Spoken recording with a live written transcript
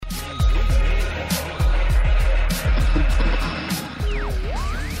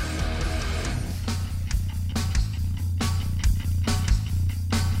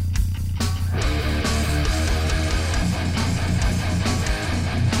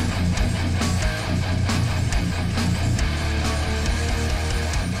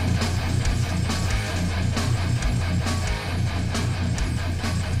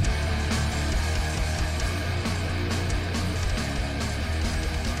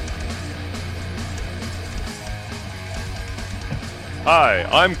Hi,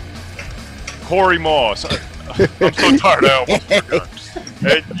 I'm Corey Moss. I'm so tired, I almost forgot.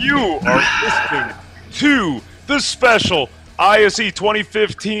 And you are listening to the special ISE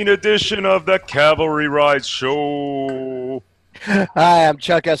 2015 edition of the cAValry Ride Show. Hi, I'm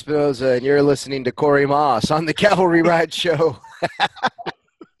Chuck Espinoza, and you're listening to Corey Moss on the cAValry Ride Show.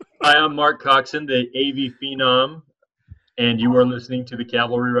 Hi, I'm Mark Coxon, the AV Phenom, and you are listening to the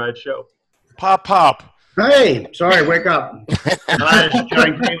cAValry Ride Show. Pop, pop. Hey, sorry, wake up. Hi, this is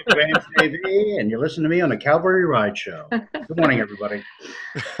John Green with Advanced AV, and you're listening to me on the cAValry Ride Show. Good morning, everybody.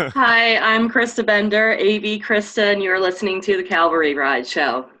 Hi, I'm Krista Bender, AV Krista, and you're listening to the cAValry Ride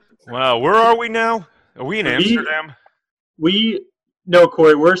Show. Wow, where are we now? Are we in Amsterdam? No,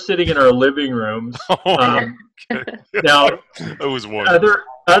 Corey, we're sitting in our living rooms. Now, that was wonderful.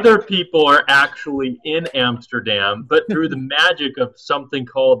 Other people are actually in Amsterdam, but through the magic of something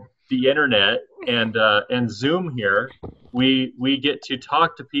called the internet and Zoom here, we get to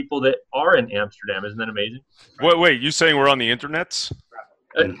talk to people that are in Amsterdam. Isn't that amazing? Wait, you saying we're on the internets?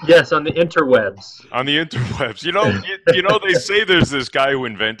 Yes, on the interwebs. On the interwebs. You know, they say there's this guy who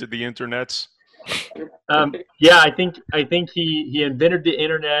invented the internets. Yeah, I think he invented the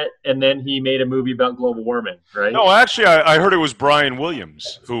internet, and then he made a movie about global warming, right? No, actually, I heard it was Brian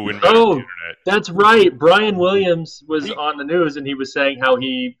Williams who invented the internet. That's right. Brian Williams was on the news, and he was saying how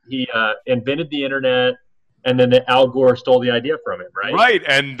he invented the internet, and then Al Gore stole the idea from him, right? Right,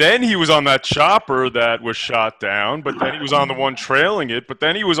 and then he was on that chopper that was shot down, but then he was on the one trailing it, but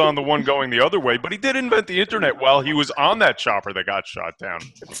then he was on the one going the other way. But he did invent the internet while he was on that chopper that got shot down.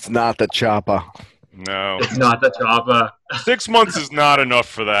 It's not the chopper. No. It's not the chopper. 6 months is not enough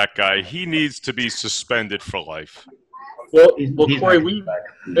for that guy. He needs to be suspended for life. Well, Corey,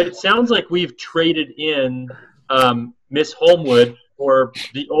 it sounds like we've traded in Miss Holmwood for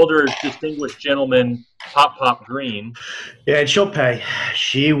the older distinguished gentleman, Pop Green. Yeah, and she'll pay.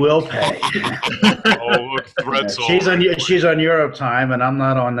 She will pay. Oh, look, threats she's on Europe time, and I'm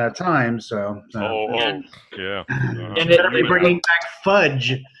not on that time, so. Yeah. And they're bringing back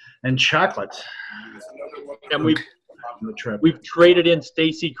fudge and chocolate. And we've traded in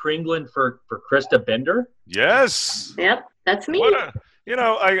Stacy Kringlin for Krista Bender. Yes. Yep, that's me.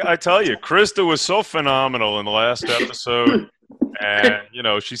 I tell you, Krista was so phenomenal in the last episode. And,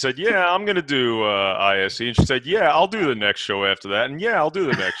 she said, yeah, I'm going to do ISE. And she said, yeah, I'll do the next show after that. And, yeah, I'll do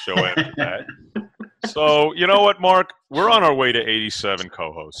the next show after that. So, you know what, Mark? We're on our way to 87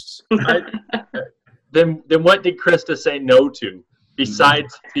 co-hosts. Then what did Krista say no to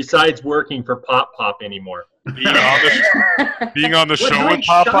besides working for Pop anymore? Being on the show with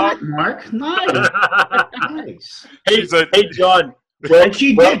Pop? Mark, nice. Nice. Hey, John. And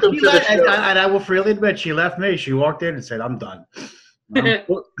she did. And I will freely admit, she left me. She walked in and said, I'm done.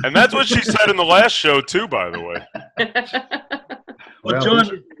 And that's what she said in the last show, too, by the way. Well, John,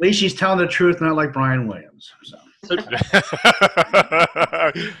 at least she's telling the truth, not like Brian Williams. So.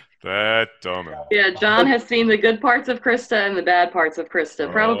 That dumbass. Yeah, John has seen the good parts of Krista and the bad parts of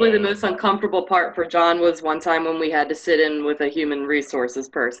Krista. Probably the most uncomfortable part for John was one time when we had to sit in with a human resources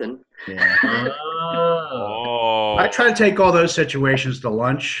person. Yeah. I try to take all those situations to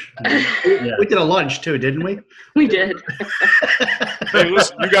lunch. Yeah. We did a lunch too, didn't we? We did. Hey,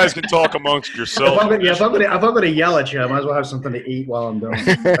 listen, you guys can talk amongst yourselves. If I'm going to yell at you, I might as well have something to eat while I'm doing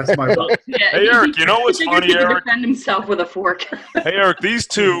it. That's my fault. Yeah, hey, Eric, you know what's funny, Eric? Defend himself with a fork. Hey, Eric, these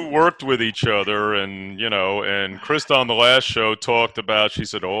two worked with each other, and Krista on the last show talked about, she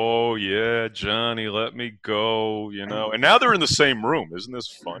said, oh, yeah, Johnny, let me go, and now they're in the same room. Isn't this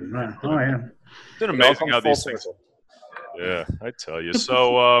funny? Oh, yeah. Isn't it amazing how these things... Yeah, I tell you.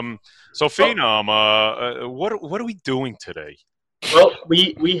 So, Phenom, what are we doing today? Well,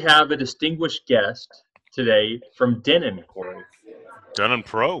 we have a distinguished guest today from Denon, Corey. Denon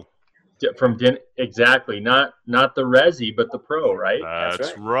Pro. From Denon, exactly. Not the Resi, but the Pro, right?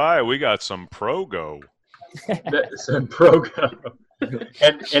 That's right. We got some Pro-Go. Some Pro-Go.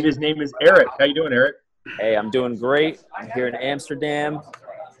 And his name is Eric. How you doing, Eric? Hey, I'm doing great. I'm here in Amsterdam.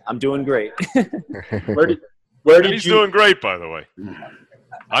 I'm doing great. He's doing great, by the way.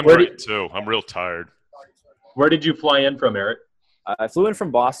 I'm great, too. I'm real tired. Where did you fly in from, Eric? I flew in from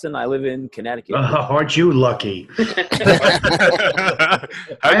Boston. I live in Connecticut. Aren't you lucky? I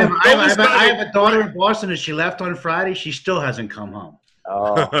have a daughter in Boston, and she left on Friday. She still hasn't come home.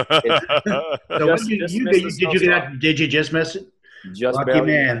 Oh, did you just miss it? Just lucky barely.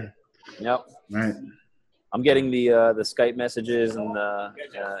 Man. Yep. Right. I'm getting the Skype messages and the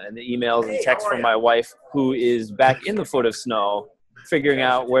emails and texts from my wife, who is back in the foot of snow, figuring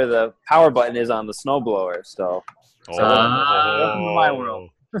out where the power button is on the snowblower. So welcome to my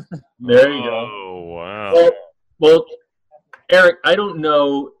world. There you go. Oh, wow. Well, Eric, I don't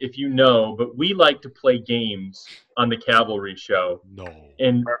know if you know, but we like to play games on the cAValry show. No.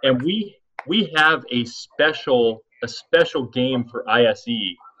 And we have a special game for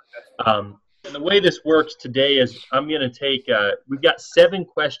ISE. And the way this works today is I'm going to take, we've got 7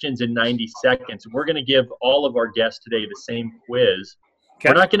 questions in 90 seconds. We're going to give all of our guests today the same quiz. Okay.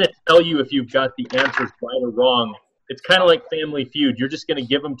 We're not going to tell you if you've got the answers right or wrong. It's kind of like Family Feud. You're just going to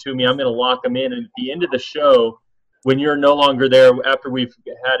give them to me. I'm going to lock them in. And at the end of the show, when you're no longer there, after we've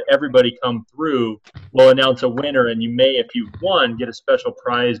had everybody come through, we'll announce a winner, and you may, if you've won, get a special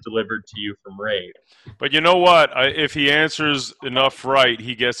prize delivered to you from Ray. But you know what? If he answers enough right,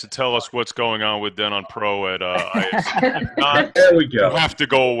 he gets to tell us what's going on with Denon Pro at ISE. If not, there we go. We'll have to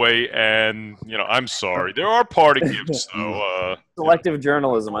go away, and I'm sorry. There are party gifts, though. Selective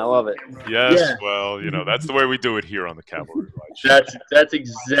journalism, I love it. Yes, yeah. Well, that's the way we do it here on the cAValry. That's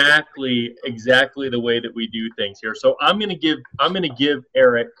exactly the way that we do things here. So I'm gonna give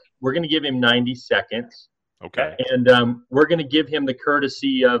Eric. We're gonna give him 90 seconds. Okay. And we're gonna give him the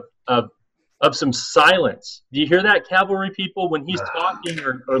courtesy of some silence. Do you hear that, cAValry people? When he's talking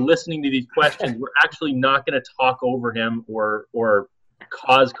or listening to these questions, we're actually not gonna talk over him or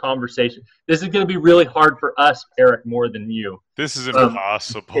cause conversation. This is going to be really hard for us, Eric, more than you. This is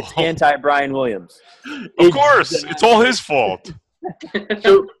impossible. It's anti-Brian Williams. Of course, it's all his fault.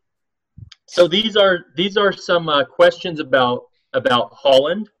 So these are some questions about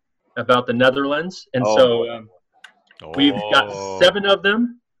Holland, about the Netherlands, and we've got 7 of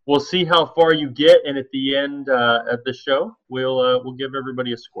them. We'll see how far you get, and at the end of the show, we'll give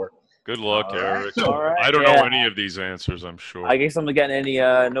everybody a score. Good luck, Eric. Right. I don't know any of these answers, I'm sure. I guess I'm not getting any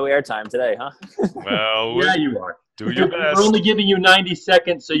no airtime today, huh? Well, yeah, you are. Do your best. We're only giving you 90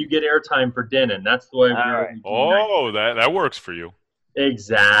 seconds so you get airtime for Denon. That's the way that works for you.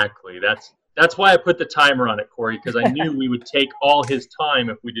 Exactly. That's why I put the timer on it, Corey, because I knew we would take all his time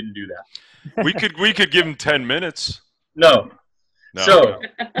if we didn't do that. We could give him 10 minutes. No. So,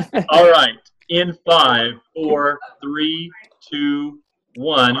 all right. In 5, 4, 3, 2,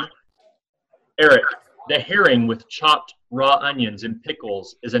 1. Eric, the herring with chopped raw onions and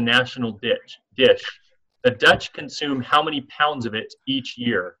pickles is a national dish. The Dutch consume how many pounds of it each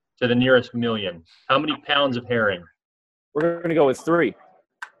year to the nearest million? How many pounds of herring? We're going to go with 3.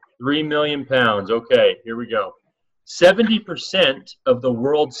 3 million pounds. Okay, here we go. 70% of the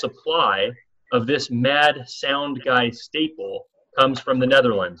world's supply of this mad sound guy staple comes from the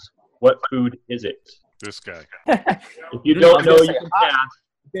Netherlands. What food is it? This guy. If you don't know, you can pass.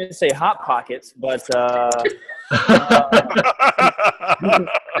 I'm going to say Hot Pockets, but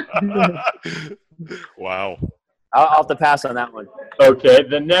wow. I'll have to pass on that one. Okay,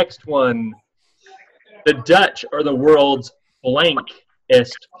 the next one. The Dutch are the world's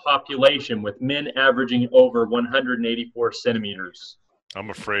blankest population, with men averaging over 184 centimeters.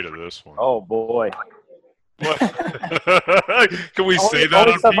 I'm afraid of this one. Oh, boy. What? Can we say that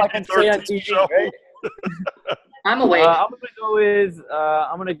on PG-13 show? Right? I'm awake. I'm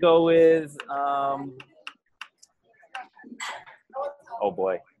gonna go with. Oh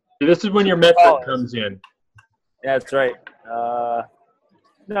boy. This is when your metric comes in. Yeah, that's right. No,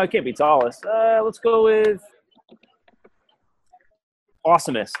 it can't be tallest. Let's go with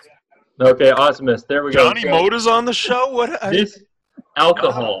awesomest. Okay, awesomest. There we go. Johnny Moda's on the show. What? This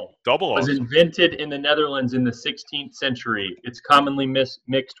alcohol double was invented in the Netherlands in the 16th century. It's commonly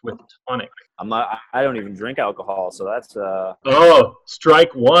mixed with tonic. I don't even drink alcohol, so that's. Oh,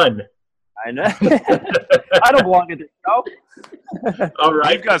 strike one. I know. I don't belong at this show. All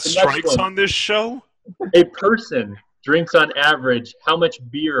right. You've got strikes on this show? A person drinks on average how much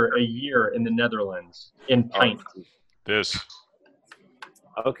beer a year in the Netherlands in pints? This.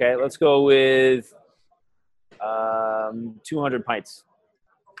 Okay, let's go with 200 pints.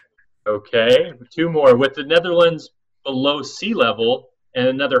 Okay, 2 more. With the Netherlands below sea level and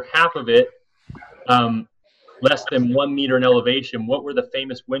another half of it less than 1 meter in elevation, what were the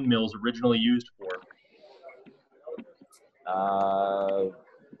famous windmills originally used for?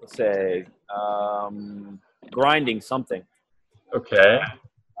 Let's say grinding something. Okay.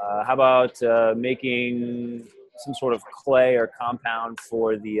 How about making some sort of clay or compound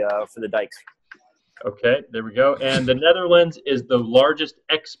for the dikes? Okay, there we go. And the Netherlands is the largest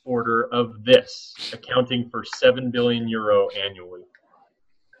exporter of this, accounting for 7 billion euro annually.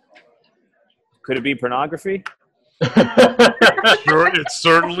 Could it be pornography? Sure, it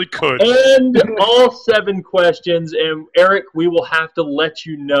certainly could. And all 7 questions. And Eric, we will have to let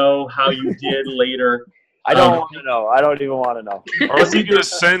you know how you did later. I don't want to know. I don't even want to know. Are we going to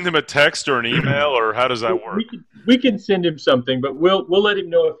send him a text or an email, or how does that work? We can send him something, but we'll let him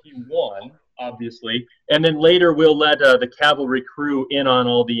know if he won. obviously, and then later we'll let the cAValry crew in on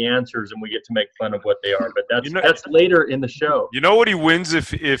all the answers, and we get to make fun of what they are. But that's later in the show. You know what he wins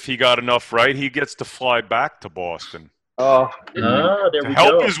if he got enough right? He gets to fly back to Boston. There to we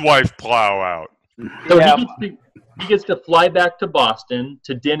help go. his wife plow out. So he gets to fly back to Boston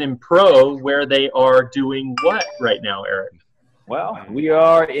to Denon Pro, where they are doing what right now, Eric? Well, we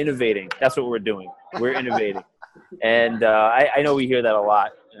are innovating. That's what we're doing. We're innovating. And I know we hear that a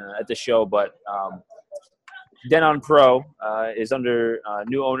lot at the show, but Denon Pro is under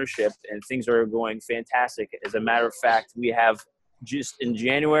new ownership, and things are going fantastic. As a matter of fact, we have just in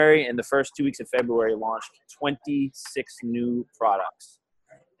January and the first 2 weeks of February launched 26 new products.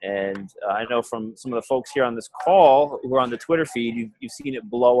 And I know from some of the folks here on this call who are on the Twitter feed, you've seen it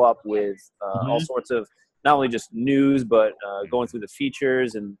blow up with all sorts of not only just news, but going through the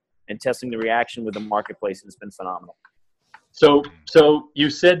features and testing the reaction with the marketplace. And it's been phenomenal. So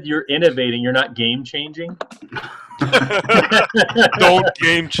you said you're innovating. You're not game changing. Don't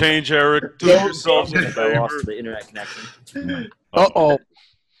game change, Eric. Do yourselves a I favor. lost the internet connection. Uh-oh.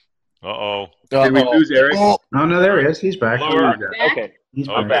 Did we lose Eric? Oh, no, there he is. He's back. Lord. Okay, He's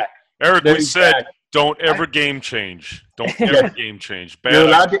I'm back. back. Eric, Then we he's said back. don't ever game change. Don't ever game change. You're Bad.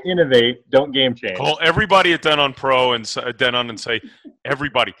 allowed to innovate. Don't game change. Call everybody at Denon Pro and Denon and say,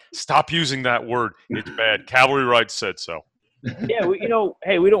 everybody, stop using that word. It's bad. cAValry Rights said so. Yeah, we don't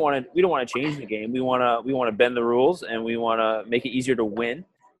want to change the game. We want to bend the rules, and we want to make it easier to win.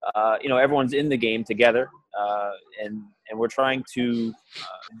 Everyone's in the game together, and we're trying to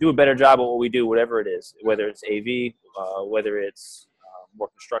do a better job at what we do, whatever it is, whether it's AV, whether it's more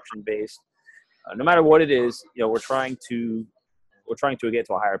construction based, no matter what it is. We're trying to get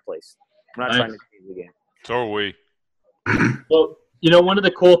to a higher place. We're not trying to change the game. So are we. Well, one of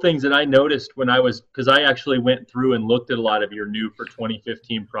the cool things that I noticed because I actually went through and looked at a lot of your new for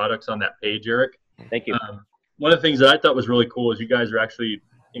 2015 products on that page, Eric. Thank you. One of the things that I thought was really cool is you guys are actually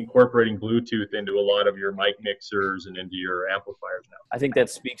incorporating Bluetooth into a lot of your mic mixers and into your amplifiers now. I think that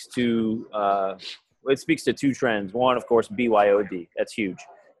speaks to two trends. One, of course, BYOD. That's huge.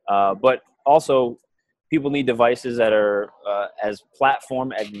 But also, people need devices that are as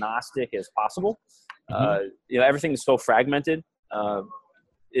platform agnostic as possible. Everything is so fragmented.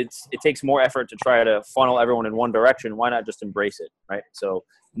 It takes more effort to try to funnel everyone in one direction. Why not just embrace it, right? So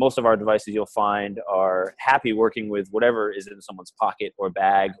most of our devices you'll find are happy working with whatever is in someone's pocket or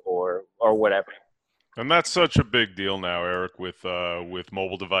bag or whatever. And that's such a big deal now, Eric, with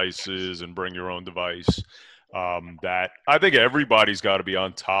mobile devices and bring your own device. That I think everybody's got to be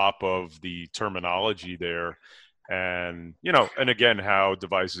on top of the terminology there. And, and again, how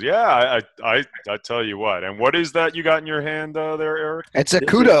devices, I tell you what. And what is that you got in your hand there, Eric? It's a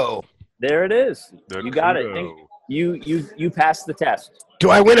kudo. There it is. The You got Kudo. it. You passed the test. Do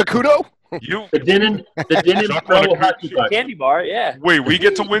I win a kudo? The Denon Chuck Pro on a hockey puck. Candy bar, yeah. Wait, we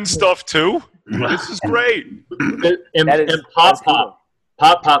get to win stuff too? This is great. And That is Pop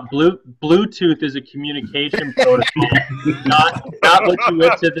cool. Bluetooth is a communication protocol, not what you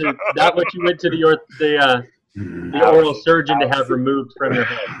went to the oral surgeon to have removed from your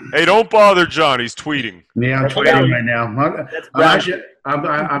head. Hey, don't bother John. He's tweeting. Yeah, I'm tweeting right now.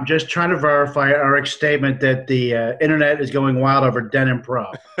 I'm just trying to verify Eric's statement that the internet is going wild over Denon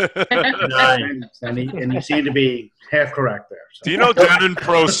Pro. Nice. And he seemed to be half correct there. So. Do you know Denon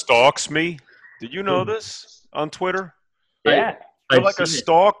Pro stalks me? Did you know this on Twitter? Yeah. They're like a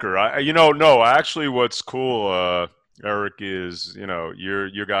stalker. No, actually what's cool, Eric, is,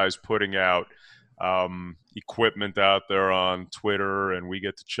 your guys putting out equipment out there on Twitter, and we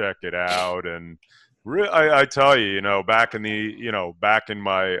get to check it out. And I tell you, back in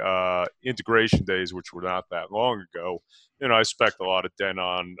my integration days, which were not that long ago, I spec'd a lot of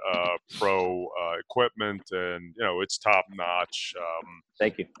Denon Pro equipment, and it's top notch.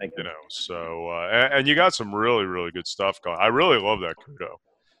 Thank you. So and you got some really, really good stuff going. I really love that kudo.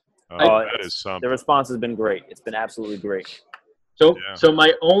 That is something. The response has been great. It's been absolutely great. So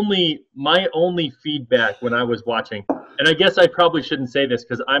my only feedback when I was watching, and I guess I probably shouldn't say this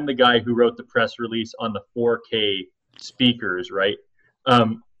because I'm the guy who wrote the press release on the 4K speakers, right?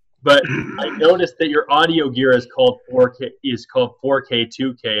 But I noticed that your audio gear is called 4K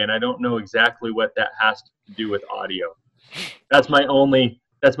 2K, and I don't know exactly what that has to do with audio. That's my only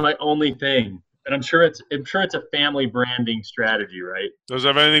thing, and I'm sure it's a family branding strategy, right? Does it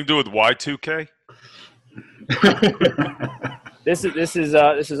have anything to do with Y2K? This is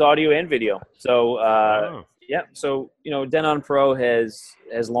audio and video. So yeah. So Denon Pro has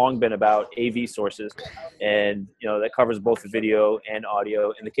long been about AV sources, and that covers both video and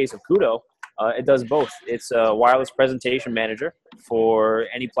audio. In the case of Kudo, It does both. It's a wireless presentation manager for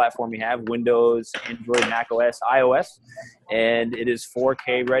any platform you have, Windows, Android, Mac OS, iOS, and it is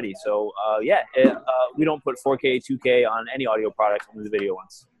 4K ready. So, we don't put 4K, 2K on any audio products, only the video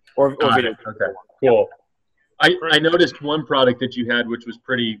ones. Or video. Okay, cool. I noticed one product that you had, which was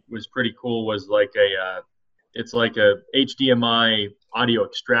pretty cool, was like it's like a HDMI audio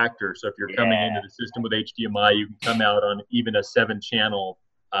extractor. So if you're coming into the system with HDMI, you can come out on even a 7-channel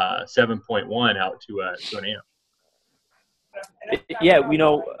 7.1 out to an amp. Yeah,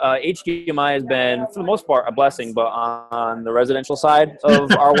 HDMI has been, for the most part, a blessing, but on the residential side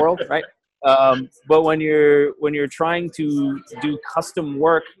of our world, right? But when you're trying to do custom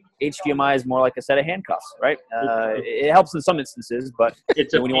work, HDMI is more like a set of handcuffs, right? It helps in some instances, but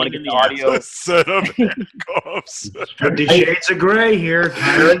when you want to get the audio, a set of handcuffs. 50 Shades of Gray here.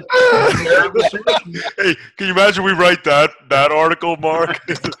 Hey, can you imagine we write that article, Mark?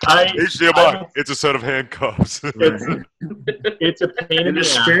 HDMI, it's a set of handcuffs. It's a pain in the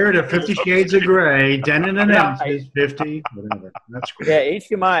spirit of 50 Shades of Gray, Denon and ounces, 50, whatever. That's great.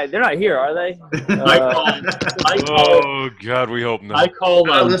 Yeah, HDMI, they're not here, are they? Oh, God, we hope not.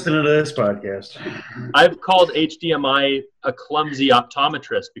 Listen to this podcast. I've called HDMI a clumsy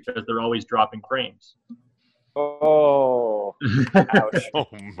optometrist because they're always dropping frames. Oh, ouch! Oh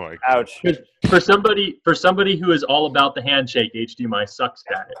my! Ouch! For somebody who is all about the handshake, HDMI sucks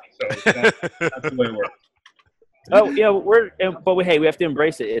at it. So that's the way it works. Oh yeah, we have to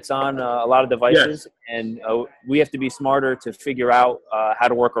embrace it. It's on a lot of devices, and we have to be smarter to figure out how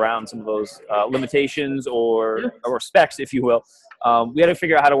to work around some of those limitations or specs, if you will. We had to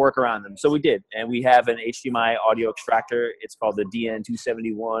figure out how to work around them, so we did, and we have an HDMI audio extractor. It's called the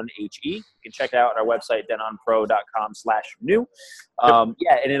DN271HE. You can check it out at our website, denonpro.com/new. And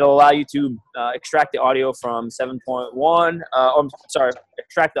it'll allow you to extract the audio from 7.1.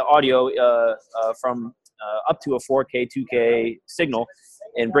 Extract the audio from up to a 4K, 2K signal,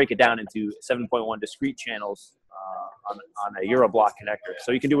 and break it down into 7.1 discrete channels on a Euroblock connector.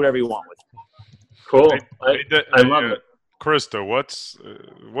 So you can do whatever you want with it. Cool. I love it. Krista,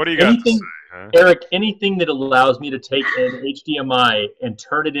 what do you got to say? Huh? Eric, anything that allows me to take an HDMI and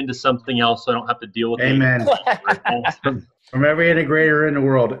turn it into something else so I don't have to deal with it. Amen. From every integrator in the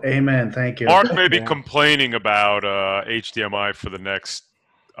world. Amen. Thank you. Mark may be complaining about HDMI for the next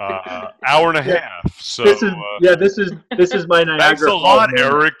hour and a half. So this is my Niagara. Thanks a lot,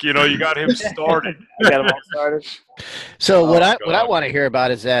 Eric. You got him started. So what I want to hear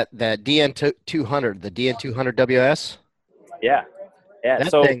about is that DN200, the DN200WS. Yeah.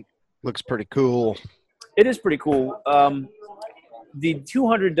 That thing looks pretty cool. It is pretty cool. The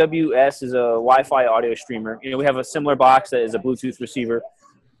 200WS is a Wi-Fi audio streamer. We have a similar box that is a Bluetooth receiver.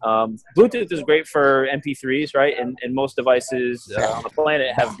 Bluetooth is great for MP3s, right? And most devices on the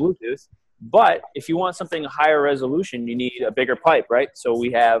planet have Bluetooth. But if you want something higher resolution, you need a bigger pipe, right? So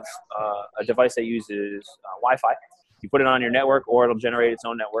we have a device that uses Wi-Fi. You put it on your network, or it'll generate its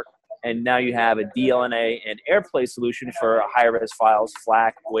own network. And now you have a DLNA and AirPlay solution for higher res files,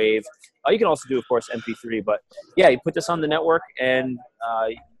 FLAC, WAVE. You can also do, of course, MP3. But yeah, you put this on the network, and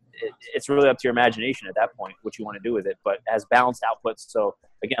it's really up to your imagination at that point what you want to do with it. But it has balanced outputs, so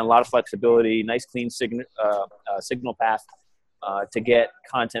again, a lot of flexibility, nice clean signal path to get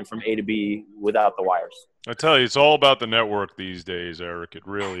content from A to B without the wires. I tell you, it's all about the network these days, Eric. It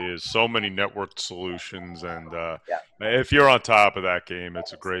really is. So many networked solutions, and if you're on top of that game,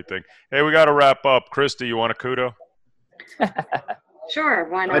 it's a great thing. Hey, we got to wrap up. Krista, you want a kudo? Sure,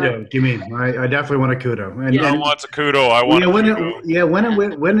 why not? I do. Give me. I definitely want a kudo. And John wants a kudo. I want a kudo.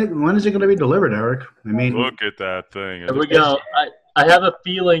 When is it going to be delivered, Eric? Look at that thing. There we go. I have a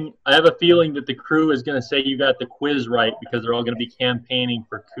feeling that the crew is going to say you got the quiz right because they're all going to be campaigning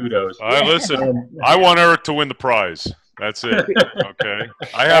for kudos. Listen, I want Eric to win the prize. That's it. Okay.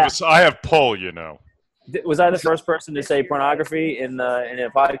 I have pull, Was I the first person to say pornography in a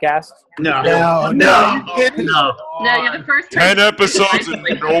podcast? No, you're the first. 10 episodes and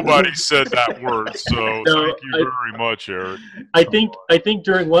nobody said that word. So thank you very much, Eric. I think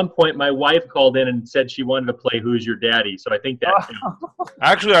during one point my wife called in and said she wanted to play Who's Your Daddy. So I think that.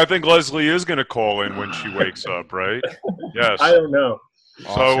 Actually, I think Leslie is going to call in when she wakes up, right? Yes. I don't know.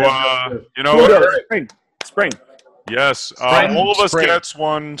 So Spring. Yes, all of us gets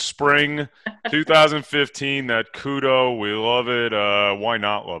one spring 2015. That kudo, we love it. Why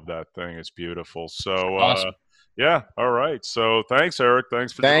not love that thing? It's beautiful. So, awesome. Yeah, all right. So, thanks, Eric.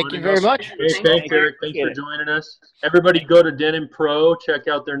 Thanks for joining us. Thank you very much. Hey, thanks, Eric. Thanks for joining us. Everybody, go to Denon Pro. Check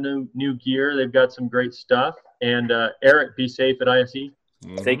out their new gear. They've got some great stuff. And Eric, be safe at ISE.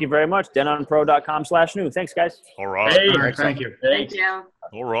 Thank you very much. denonpro.com/new. Thanks, guys. All right. Hey, All right, thank you. Thank you.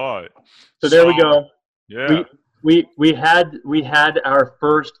 All right. So there we go. Yeah. We had our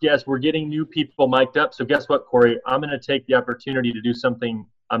first guest. We're getting new people mic'd up. So guess what, Corey? I'm going to take the opportunity to do something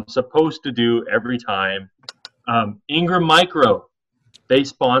I'm supposed to do every time. Ingram Micro, they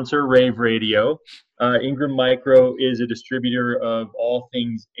sponsor Rave Radio. Ingram Micro is a distributor of all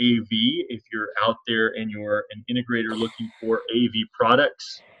things AV. If you're out there and you're an integrator looking for AV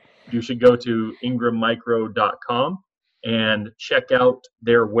products, you should go to ingrammicro.com and check out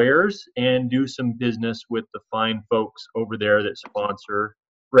their wares and do some business with the fine folks over there that sponsor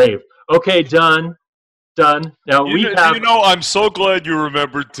Rave. Okay, done. Now I'm so glad you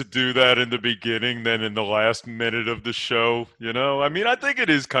remembered to do that in the beginning than in the last minute of the show. I mean, I think it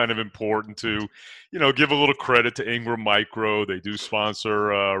is kind of important to, give a little credit to Ingram Micro. They do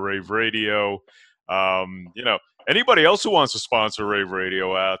sponsor Rave Radio. Anybody else who wants to sponsor Rave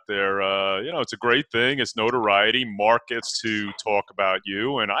Radio out there, it's a great thing. It's notoriety. Mark gets to talk about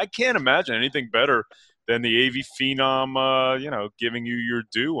you, and I can't imagine anything better than the AV Phenom, giving you your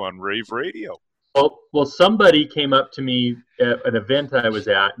due on Rave Radio. Well, somebody came up to me at an event I was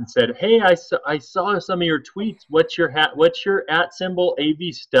at and said, "Hey, I saw some of your tweets. What's your @ symbol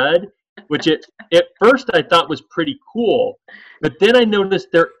AV Stud?" Which at first I thought was pretty cool, but then I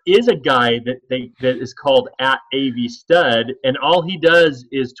noticed there is a guy that is called @AV Stud, and all he does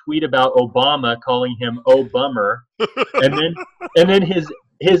is tweet about Obama, calling him "Oh bummer," and then his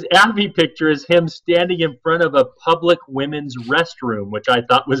AV picture is him standing in front of a public women's restroom, which I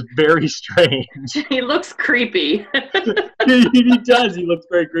thought was very strange. He looks creepy. He does. He looks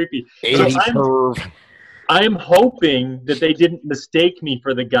very creepy. So I am hoping that they didn't mistake me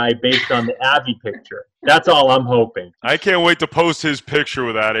for the guy based on the AV picture. That's all I'm hoping. I can't wait to post his picture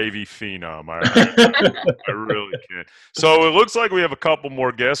with that AV Phenom. I really can't. So it looks like we have a couple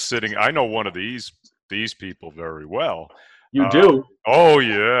more guests sitting. I know one of these people very well. You do? Oh,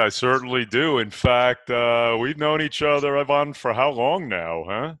 yeah, I certainly do. In fact, we've known each other, Ivan, for how long now,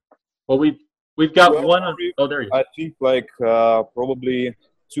 huh? Well, we've got one. Oh, there you go. I think probably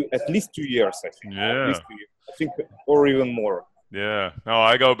at least 2 years, I think. Yeah. At least 2 years. I think, or even more. Yeah. No,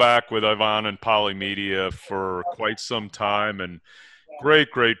 I go back with Ivan and Polymedia for quite some time, and great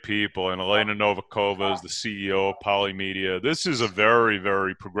people. And Elena Novikova is the CEO of Polymedia. This is a very,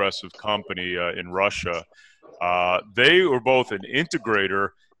 very progressive company in Russia. They were both an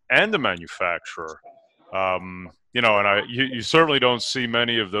integrator and a manufacturer. And you certainly don't see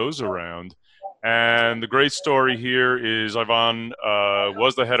many of those around. And the great story here is Ivan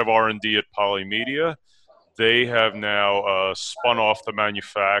was the head of R&D at Polymedia. They have now spun off the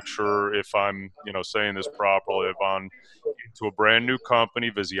manufacturer, if I'm saying this properly, Ivan, into a brand new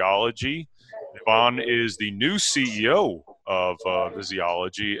company, Visiology. Ivan is the new CEO of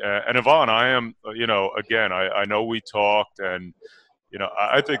Visiology. And Ivan, I am, again, I know we talked, and,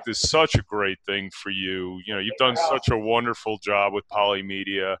 I think this is such a great thing for you. You've done such a wonderful job with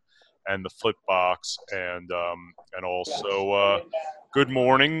Polymedia and the Flipbox, and also good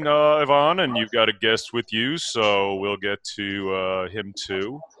morning, Ivan, and you've got a guest with you, so we'll get to him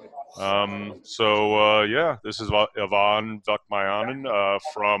too. This is Ivan Vakmayanin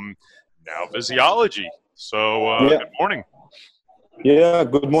from now Visiology. So Good morning. Yeah,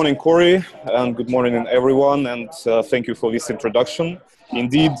 good morning, Corey, and good morning, everyone, and thank you for this introduction.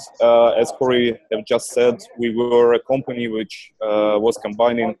 Indeed, as Corey have just said, we were a company which was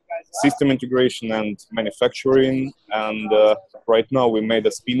combining system integration and manufacturing, and right now we made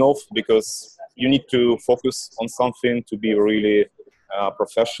a spin-off because you need to focus on something to be really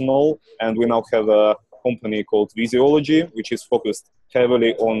professional, and we now have a company called Visiology, which is focused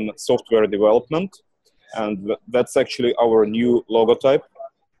heavily on software development, and that's actually our new logotype.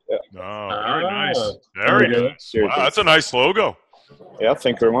 Oh, very nice. Very nice. Wow, that's a nice logo. Yeah,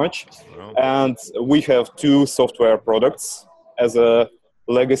 thank you very much. And we have two software products as a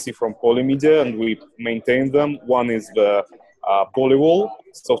legacy from Polymedia, and we maintain them. One is the Polywall,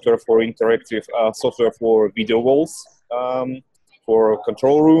 software for interactive, software for video walls, for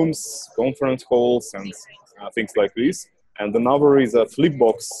control rooms, conference halls, and things like this. And another is a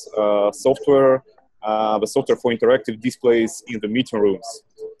Flipbox software, the software for interactive displays in the meeting rooms.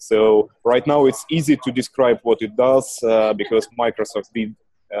 So right now it's easy to describe what it does because Microsoft did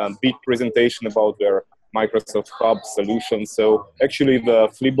a big presentation about their Microsoft Hub solution. So actually the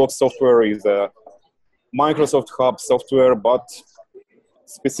Flipbox software is a Microsoft Hub software, but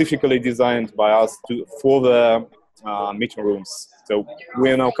specifically designed by us for the meeting rooms. So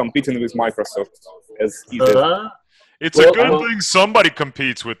we are now competing with Microsoft as easy. It's a good thing somebody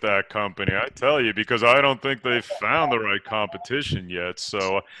competes with that company, I tell you, because I don't think they've found the right competition yet.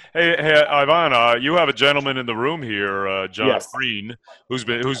 So, hey, Ivan, you have a gentleman in the room here, John Green, who's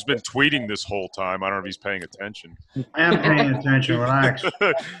been tweeting this whole time. I don't know if he's paying attention. I am paying attention. Relax.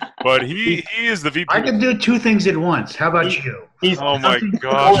 But he is the VP. I can do two things at once. How about you? Oh my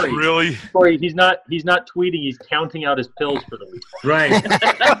gosh, really? Corey, he's not tweeting. He's counting out his pills for the week. Right.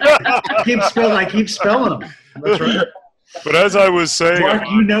 I keep spelling them. That's right. But as I was saying, Mark,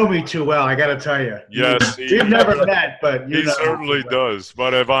 you know me too well. I got to tell you. Yes, we've never met, but he certainly does.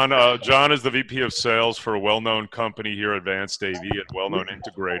 But Ivan, John is the VP of Sales for a well-known company here, Advanced AV, a well-known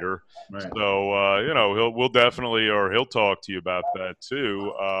integrator. Right. So we'll definitely, or he'll talk to you about that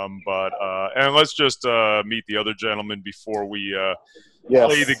too. And let's just meet the other gentleman before we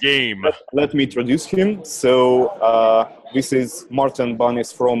play the game. Let me introduce him. So this is Martin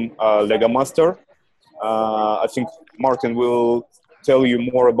Banis from LegoMaster. I think Martin will tell you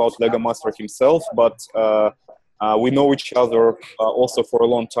more about LegoMaster himself, but we know each other also for a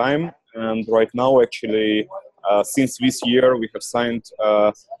long time. And right now, actually, since this year, we have signed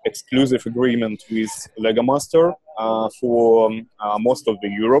exclusive agreement with LegoMaster for most of the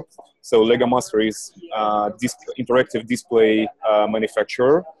Europe. So LegoMaster is interactive display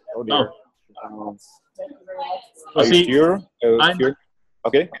manufacturer. Here?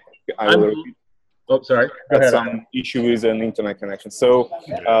 Okay. I will repeat. Oh, sorry. Had some issue with an internet connection. So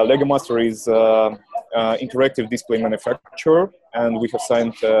LegoMaster is interactive display manufacturer, and we have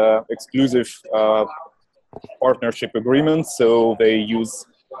signed exclusive partnership agreement. So they use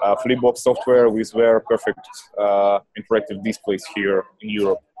Flipbox software with their perfect interactive displays here in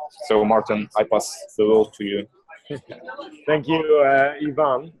Europe. So Martin, I pass the word to you. Thank you,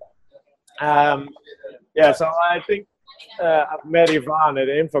 Ivan. So I think I've met Ivan at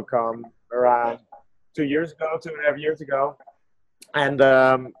Infocom around 2.5 years ago. And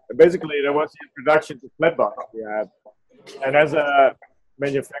basically, there was the introduction to Flipbox. Yeah. And as a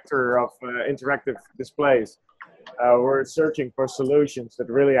manufacturer of interactive displays, we're searching for solutions that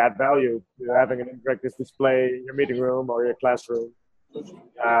really add value to having an interactive display in your meeting room or your classroom.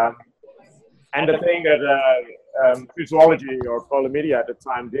 And the thing that Visualogy or Polymedia at the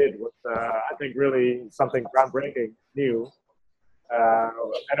time did was, I think, really something groundbreaking, new.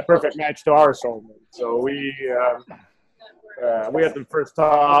 And a perfect match to our assortment. So we had the first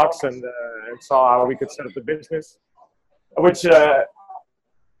talks and saw how we could set up the business, which,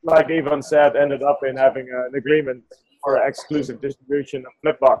 like Ivan said, ended up in having an agreement for exclusive distribution of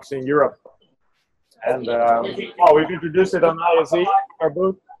Flipbox in Europe. And we've introduced it on ISE, our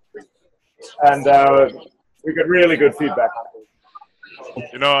booth, and we got really good feedback.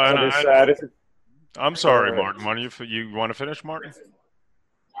 I'm sorry, Martin. Why don't you want to finish, Martin?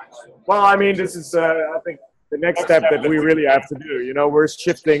 Well, I mean, this is, I think, the next step that we really have to do. You know, we're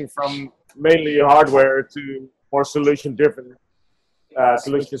shifting from mainly hardware to more solution-driven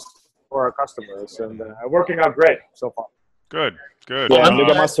solutions for our customers, and working out great so far. Good. Yeah, and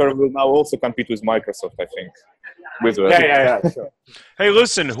LegoMaster will now also compete with Microsoft, I think. Yeah, sure. Hey,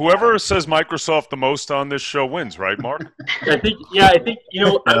 listen, whoever says Microsoft the most on this show wins, right, Mark? I think,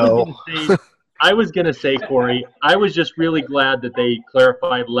 I was going to say, Corey, I was just really glad that they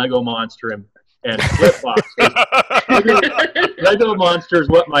clarified Lego Monster and Flipbox. Lego Monster is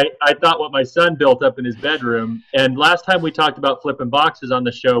what my son built up in his bedroom. And last time we talked about flipping boxes on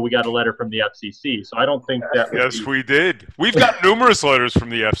the show, we got a letter from the FCC. So I don't think that. Yes, we did. We've got numerous letters from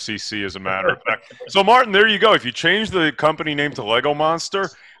the FCC, as a matter of fact. So, Martin, there you go. If you change the company name to Lego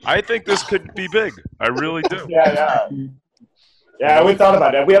Monster, I think this could be big. I really do. Yeah, we thought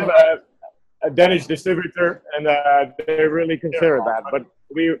about that. We have a Danish distributor, and they really consider that. But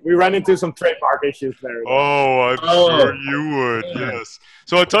we ran into some trademark issues there. Oh, I'm sure you would, yes.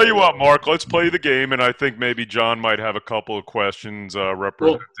 So I'll tell you what, Mark, let's play the game, and I think maybe John might have a couple of questions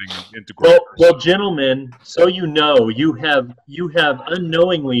representing integrators. Well, gentlemen, so you know, you have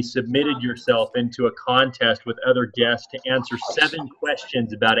unknowingly submitted yourself into a contest with other guests to answer 7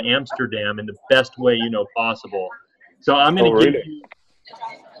 questions about Amsterdam in the best way you know possible. So I'm going to give you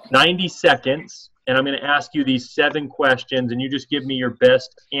 90 seconds, and I'm going to ask you these 7 questions, and you just give me your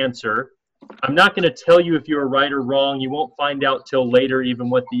best answer. I'm not going to tell you if you're right or wrong. You won't find out till later even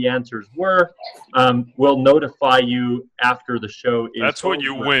what the answers were. We'll notify you after the show is That's what over.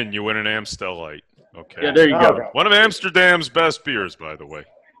 you win. You win an Amstelite. Okay. Yeah, there you go. One of Amsterdam's best beers, by the way.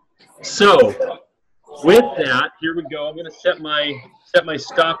 So, with that, here we go. I'm going to set my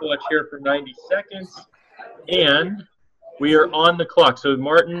stopwatch here for 90 seconds, and we are on the clock. So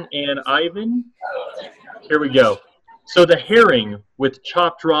Martin and Ivan, here we go. So the herring with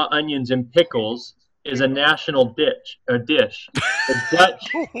chopped raw onions and pickles is a national dish. The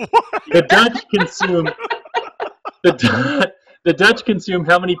Dutch consume the Dutch consume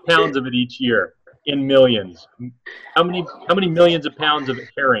how many pounds of it each year in millions? How many millions of pounds of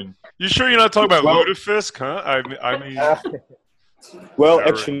herring? You sure you're not talking about lutefisk, huh? I mean. Well,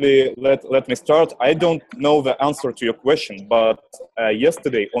 actually, let me start. I don't know the answer to your question, but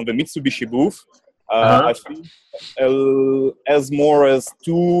yesterday on the Mitsubishi booth, I think as more as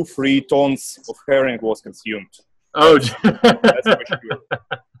 2-3 tons of herring was consumed. Oh, that's for sure.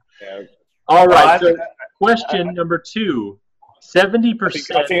 Yeah. All right. So, question number 2.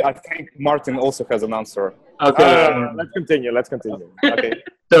 70%. I think Martin also has an answer. Okay. Let's continue. Okay.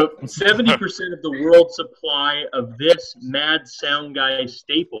 So 70% of the world supply of this Mad Sound Guy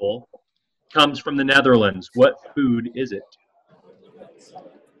staple comes from the Netherlands. What food is it?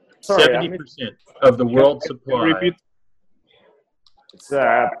 70% of the world supply. Repeat. It's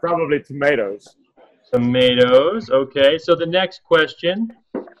probably tomatoes. Tomatoes. Okay. So the next question.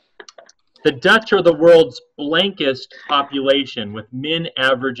 The Dutch are the world's blankest population, with men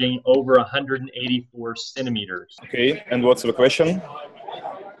averaging over 184 centimeters. Okay, and what's the question?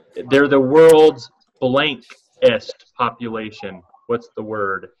 They're the world's blankest population. What's the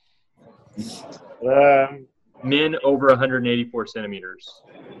word? Men over 184 centimeters.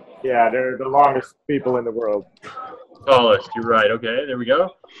 Yeah, they're the longest people in the world. Tallest, you're right. Okay, there we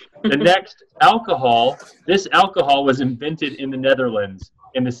go. The next, alcohol. This alcohol was invented in the Netherlands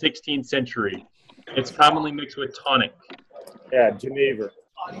in the 16th century. It's commonly mixed with tonic. Yeah, Geneva.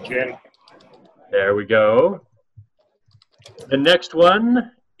 Gin. There we go. The next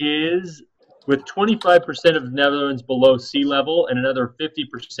one is, with 25% of the Netherlands below sea level and another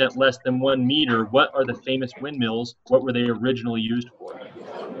 50% less than 1 meter, what are the famous windmills? What were they originally used for?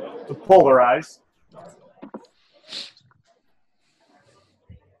 To polarize.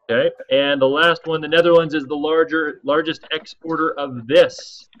 Okay, and the last one, the Netherlands is the largest exporter of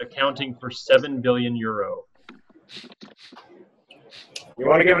this, accounting for 7 billion euro. You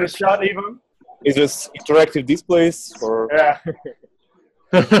want to give it a shot, Ivo? Is this interactive displays or? Yeah.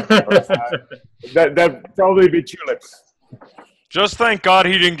 that probably be tulips. Just thank God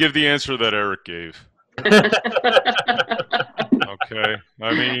he didn't give the answer that Eric gave. Okay,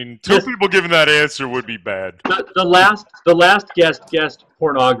 I mean, two people giving that answer would be bad. The last guest guessed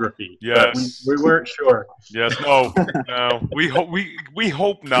pornography. Yes, we weren't sure. Yes, no. We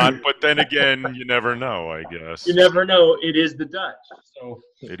hope not, but then again, you never know. I guess you never know. It is the Dutch. So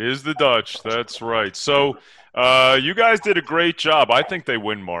it is the Dutch. That's right. So you guys did a great job. I think they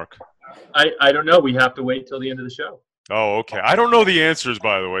win, Mark. I don't know. We have to wait till the end of the show. Oh, okay. I don't know the answers,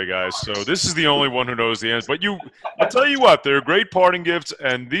 by the way, guys. So this is the only one who knows the answer. But I'll tell you what, they're great parting gifts,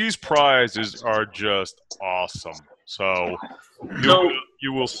 and these prizes are just awesome. So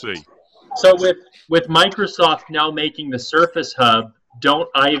you will see. So with Microsoft now making the Surface Hub, don't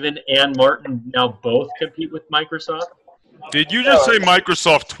Ivan and Martin now both compete with Microsoft? Did you just say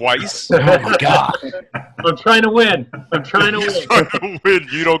Microsoft twice? Oh, my God. I'm trying to win. You're trying to win.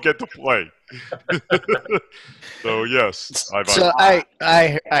 You don't get to play. So, yes. So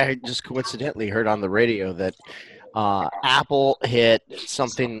I just coincidentally heard on the radio that Apple hit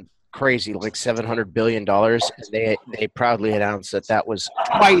something crazy, like $700 billion. And they proudly announced that was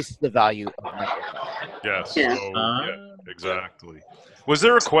twice the value of Microsoft. Yes. Yeah. So, yeah, exactly. Was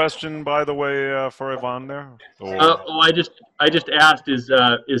there a question, by the way, for Yvonne there? I just asked, is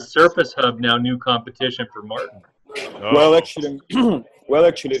Surface Hub now new competition for Martin? Oh. Well,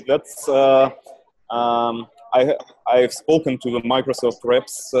 actually, that's. I've spoken to the Microsoft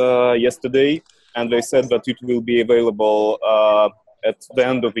reps yesterday, and they said that it will be available at the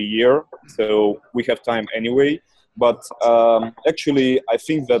end of the year, so we have time anyway. But actually, I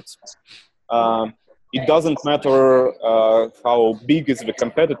think that. It doesn't matter how big is the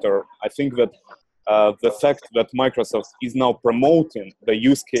competitor. I think that the fact that Microsoft is now promoting the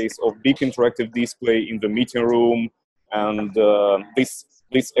use case of big interactive display in the meeting room and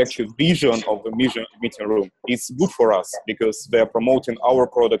this actual vision of the meeting room is good for us because they are promoting our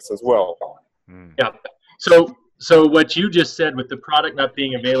products as well. Yeah. So what you just said with the product not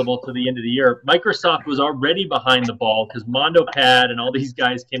being available to the end of the year, Microsoft was already behind the ball because MondoPad and all these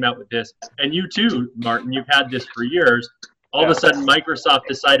guys came out with this. And you too, Martin, you've had this for years. All of a sudden, Microsoft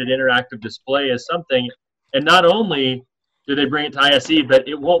decided interactive display is something. And not only do they bring it to ISE, but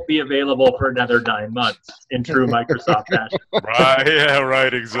it won't be available for another 9 months in true Microsoft fashion. Right, yeah,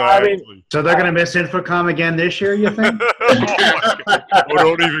 right, exactly. So they're going to miss Infocom again this year, you think? Oh,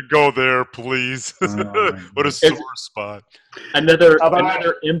 don't even go there, please. What a sore spot. Another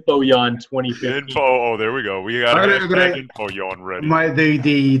InfoYon 2015. Info. Oh, there we go. We got a hashtag InfoYon ready.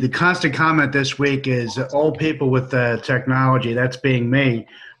 The constant comment this week is old people with technology. That's being me.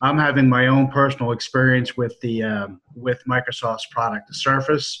 I'm having my own personal experience with with Microsoft's product, the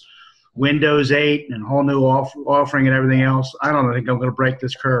Surface, Windows 8, and whole new offering and everything else. I don't think I'm going to break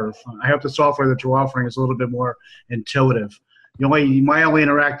this curve. I hope the software that you're offering is a little bit more intuitive. My only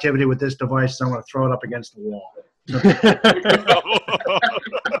interactivity with this device is I'm going to throw it up against the wall.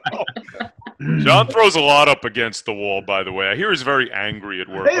 John throws a lot up against the wall, by the way. I hear he's very angry at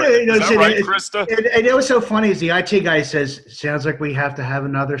work. Is that right, Krista? And what's so funny is the IT guy says, sounds like we have to have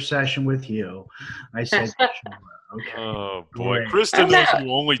another session with you. I said, sure. Okay. Oh, boy. Great. Krista knows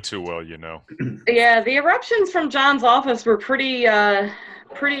you only too well, you know. Yeah, the eruptions from John's office were pretty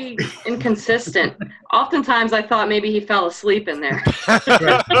inconsistent. Oftentimes I thought maybe he fell asleep in there.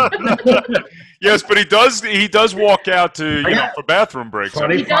 Yes, but he does walk out to for bathroom breaks.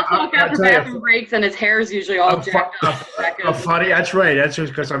 He does walk out for bathroom breaks, and his hair is usually all jacked up. Funny, that's right. That's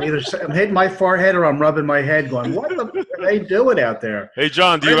just because I'm hitting my forehead or I'm rubbing my head, going, "What are they doing out there?" Hey,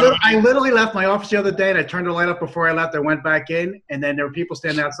 John, I literally left my office the other day, and I turned the light up before I left. I went back in, and then there were people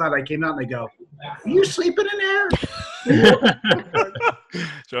standing outside. I came out, and they go, "Are you sleeping in there?"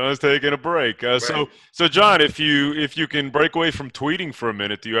 John's taking a break. Right. So John, if you can break away from tweeting for a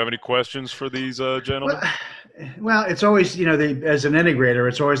minute, do you have any questions for these gentlemen? Well, it's always, as an integrator,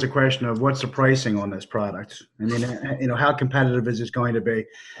 it's always a question of what's the pricing on this product. I mean, how competitive is this going to be?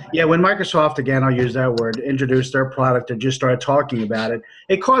 Yeah, when Microsoft, again, I'll use that word, introduced their product and just started talking about it,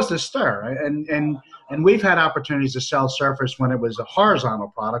 it caused a stir. And we've had opportunities to sell Surface when it was a horizontal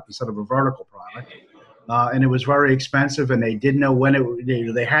product instead of a vertical product. And it was very expensive, and they didn't know when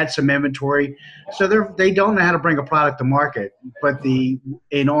they had some inventory, so they don't know how to bring a product to market. But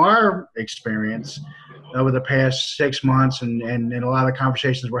in our experience over the past 6 months, and a lot of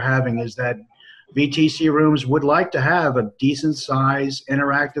conversations we're having, is that VTC rooms would like to have a decent size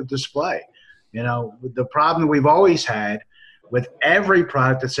interactive display. The problem we've always had with every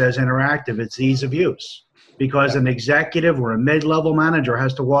product that says interactive, it's ease of use. Because an executive or a mid-level manager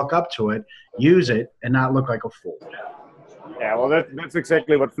has to walk up to it, use it, and not look like a fool. Yeah, well, that's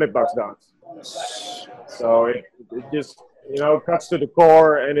exactly what Flipbox does. So it just, cuts to the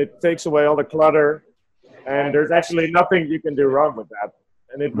core, and it takes away all the clutter, and there's actually nothing you can do wrong with that.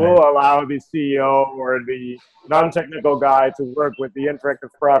 And it will allow the CEO or the non-technical guy to work with the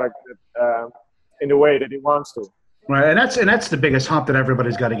interactive product in the way that he wants to. Right, and that's the biggest hump that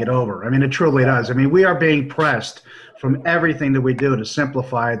everybody's got to get over. I mean, it truly does. I mean, we are being pressed from everything that we do to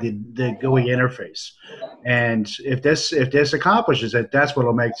simplify the GUI interface, and if this accomplishes it, that's what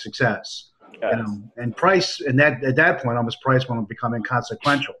will make success. Yes. And price, and at that point, almost price won't become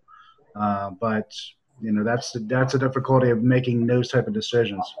inconsequential. But that's the difficulty of making those type of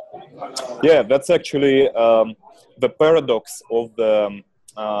decisions. Yeah, that's actually the paradox of the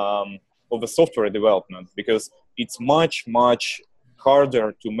software development, because it's much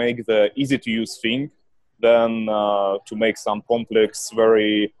harder to make the easy-to-use thing than to make some complex,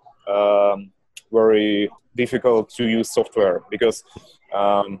 very difficult-to-use software, because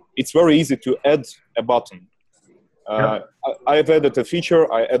it's very easy to add a button. I've added a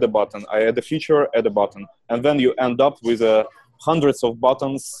feature, I add a button. I add a feature, add a button. And then you end up with hundreds of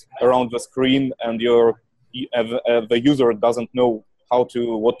buttons around the screen, and the user doesn't know what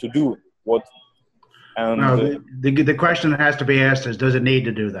to do. The question that has to be asked is, does it need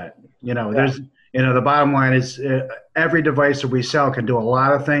to do that? The bottom line is every device that we sell can do a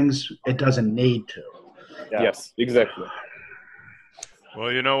lot of things. It doesn't need to. Yeah. Yes, exactly.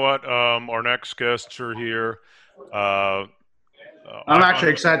 Well, you know what? Our next guests are here. I'm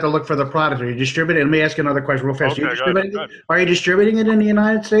actually excited to look for the product. Are you distributing? Let me ask you another question real fast. Okay, are you distributing it in the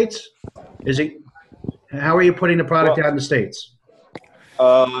United States? How are you putting the product out in the States?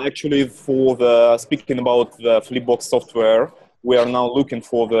 Actually, speaking about the Flipbox software, we are now looking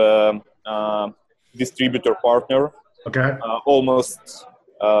for the distributor partner. Okay. Almost,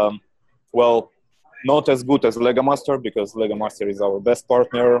 not as good as LegoMaster, because LegoMaster is our best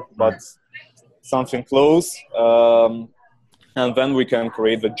partner, but something close. And then we can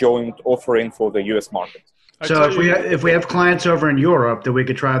create the joint offering for the US market. So if we have clients over in Europe that we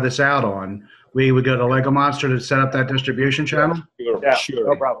could try this out on, we would go to LegoMaster to set up that distribution channel? Sure.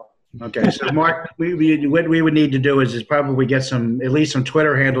 No problem. Okay, so Mark, what we would need to do is probably get at least some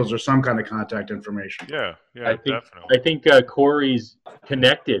Twitter handles or some kind of contact information. Yeah, definitely. I think Corey's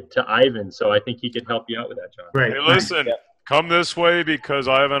connected to Ivan, so I think he can help you out with that, John. Right. Hey, listen, come this way because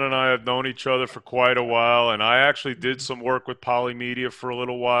Ivan and I have known each other for quite a while, and I actually did some work with Polymedia for a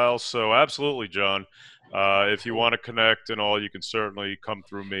little while. So absolutely, John. If you want to connect and all, you can certainly come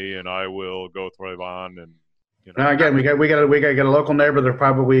through me, and I will go through Ivan. And Now, again, we got to get a local neighbor that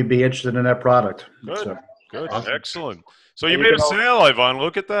probably be interested in that product. Good, So. good, Awesome. Excellent. So you made a sale, Ivan.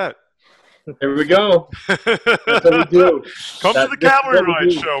 Look at that. There we go. That's what we do. Come to the That's Cavalry what we Ride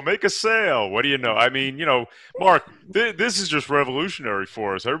do. show. Make a sale. What do you know? I mean, Mark, this is just revolutionary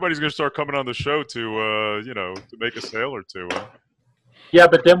for us. Everybody's going to start coming on the show to, to make a sale or two. Huh? Yeah,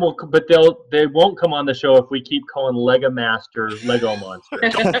 but then they won't come on the show if we keep calling Lego Master Lego Monster.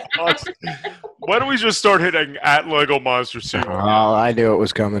 Why don't we just start hitting at Lego Monster soon? Oh, I knew it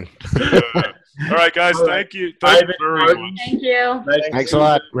was coming. All right, guys. All right. Thank you. Thank you Ivan, very Martin. much. Thank you. Nice to Thanks see a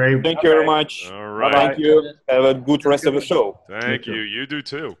lot. Great. Thank you very much. All right. Thank you. Have a good rest of the show. Thank you. You do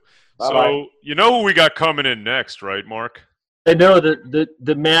too. Bye-bye. So you know who we got coming in next, right, Mark? I know the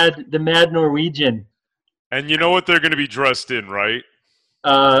mad Norwegian, And you know what they're going to be dressed in, right?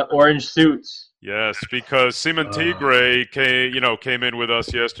 orange suits. Yes, because Simon Tigre came in with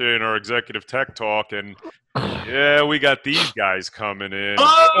us yesterday in our executive tech talk, and yeah, we got these guys coming in.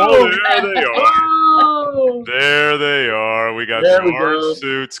 Oh! There they are. Oh! There they are. We got There the we orange go.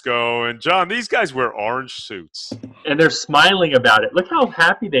 suits going. John, these guys wear orange suits. And they're smiling about it. Look how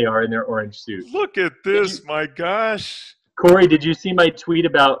happy they are in their orange suits. Look at this, my gosh. Corey, did you see my tweet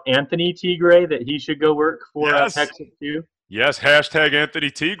about Anthony Tigre that he should go work for Yes. Texas too? Yes, hashtag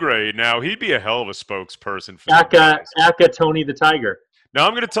Anthony Tigre. Now, he'd be a hell of a spokesperson for you guys. Aka Tony the Tiger. Now,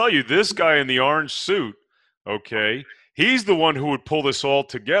 I'm going to tell you, this guy in the orange suit, okay, he's the one who would pull this all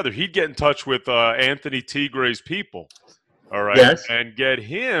together. He'd get in touch with Anthony Tigre's people, all right, Yes. and get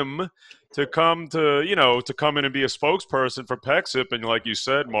him to come to come in and be a spokesperson for PEXIP. And like you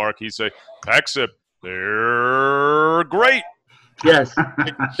said, Mark, he'd say, PEXIP, they're great. Yes.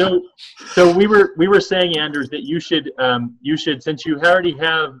 So we were saying, Anders, that you should since you already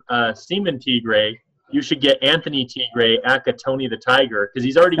have Seaman Tigre, you should get Anthony Tigre, aka Tony the Tiger, because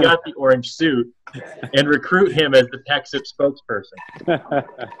he's already got the orange suit, and recruit him as the PEXIP spokesperson.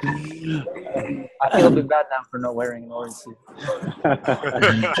 I feel a bit bad now for not wearing an orange suit.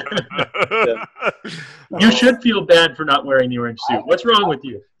 You should feel bad for not wearing the orange suit. What's wrong with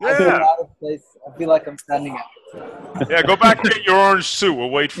you? I feel Yeah. out of place. I feel like I'm standing out. Yeah, go back and get your orange suit. We'll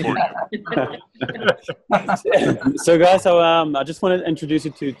wait for you. So guys, I just want to introduce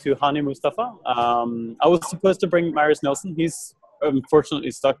you to Hani Mustafa. I was supposed to bring Marius Nelson. He's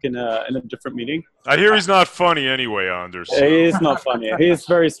unfortunately stuck in a different meeting. I hear he's not funny anyway, Anders. so- He is not funny. He is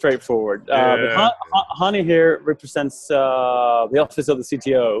very straightforward. Yeah. But Hani here represents the office of the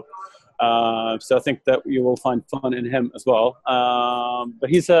CTO. So I think that you will find fun in him as well. But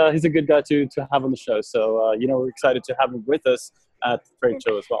he's a good guy to have on the show. So we're excited to have him with us at the trade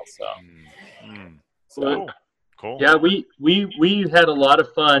show as well. So Cool. Cool. Yeah, we had a lot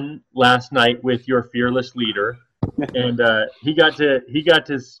of fun last night with your fearless leader, and he got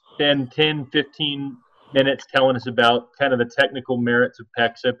to spend 10-15 minutes telling us about kind of the technical merits of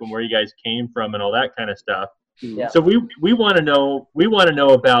PEXIP and where you guys came from and all that kind of stuff. Yeah. So we want to know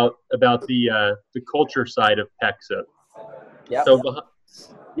about the culture side of PEXIP. Yep. So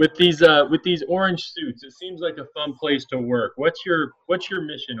with these orange suits, it seems like a fun place to work. What's your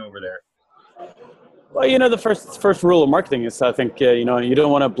mission over there? Well, the first rule of marketing is, I think, you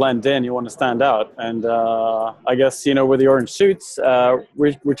don't want to blend in, you want to stand out. And I guess, with the orange suits,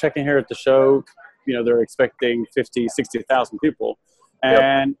 we're checking here at the show, they're expecting 50, 60,000 people.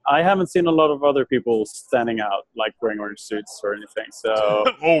 And I haven't seen a lot of other people standing out, like wearing orange suits or anything. So.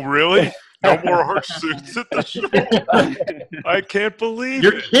 Oh, really? No more orange suits at the show? I can't believe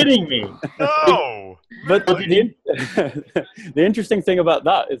You're it. kidding me. No. But the interesting thing about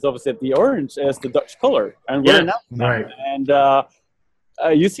that is obviously that the orange is the Dutch color, and we're Yes. in Amsterdam. Right.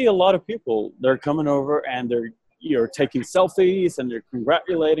 And you see a lot of people. They're coming over and you're taking selfies and they're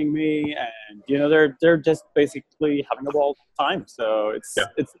congratulating me, and they're just basically having a ball time. So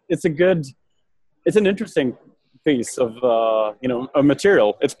it's an interesting piece of a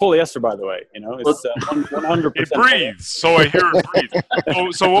material. It's polyester, by the way. It's 100%. It breathes, so I hear it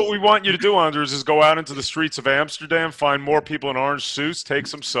breathe. So what we want you to do, Anders, is go out into the streets of Amsterdam, find more people in orange suits, take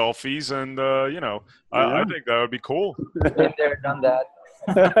some selfies, and I think that would be cool. Been there, done that.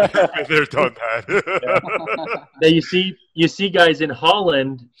 They're done that. Now you see guys in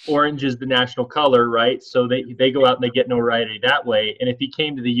Holland, orange is the national color, right? So they go out and they get notoriety that way. And if he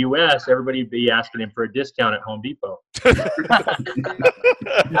came to the U.S., everybody would be asking him for a discount at Home Depot.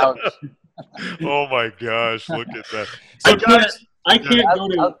 Ouch. Oh my gosh, look at that. So I guys, can't go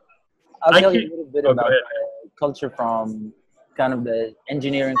to. I'll I tell you a can't- little bit Oh, go about ahead. culture from kind of the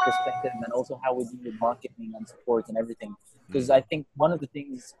engineering perspective, and also how we deal with marketing and support and everything. Because I think one of the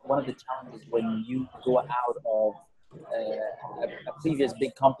challenges when you go out of a previous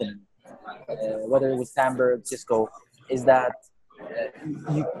big company, whether it was Sandberg, Cisco, is that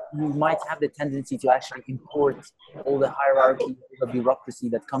you might have the tendency to actually import all the hierarchy, all the bureaucracy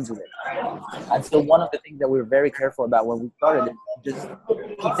that comes with it. And so one of the things that we were very careful about when we started is just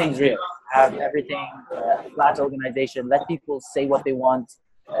keep things real, have everything flat organization, let people say what they want.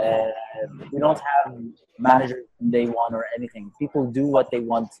 We don't have managers from day one or anything. People do what they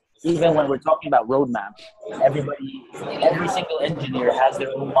want. Even when we're talking about roadmap, every single engineer has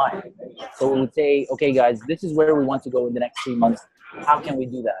their own mind. So we would say, okay, guys, this is where we want to go in the next 3 months. How can we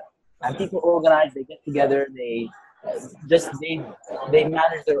do that? And people organize, they get together, they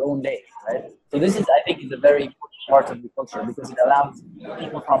manage their own day, right? So this is, I think, is a very important part of the culture because it allows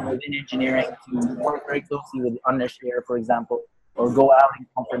people from within engineering to work very closely with Undershare, for example, or go out in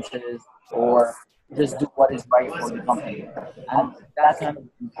conferences, or just do what is right for the company. And that kind of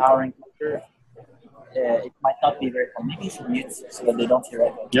empowering culture, it might not be very fun. Maybe for mute so that they don't hear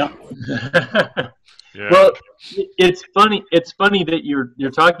it. Yeah. Yeah. Well, it's funny. It's funny that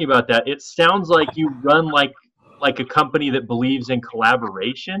you're talking about that. It sounds like you run like a company that believes in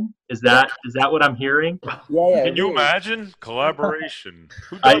collaboration. Is that what I'm hearing? Yeah. Can you imagine collaboration?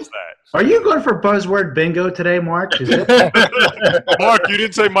 Who does that? Are you going for buzzword bingo today, Mark? Is it? Mark, you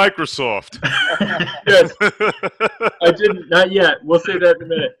didn't say Microsoft. Yes, I didn't. Not yet. We'll say that in a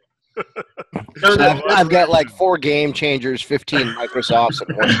minute. So I've got like 4 game changers, 15 Microsofts,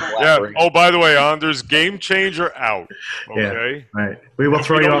 and 1 collaboration. Yeah. Oh, by the way, Anders, game changer out. Okay. Yeah, right. We will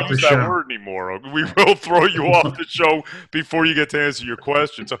throw you off the use show. that word anymore. We will throw you off the show before you get to answer your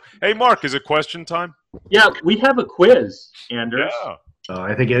question. So, hey, Mark, is it question time? Yeah, we have a quiz, Anders. Yeah. Oh,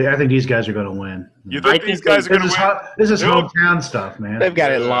 I think these guys are going to win. You think these guys are going to win? This is hometown stuff, man. They've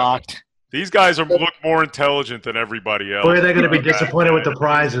got it locked. These guys look more intelligent than everybody else. Boy, are they going to be disappointed with the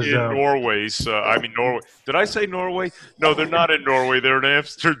prizes, in though. Norway. Norway. Did I say Norway? No, they're not in Norway. They're in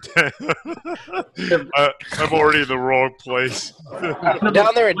Amsterdam. I'm already in the wrong place.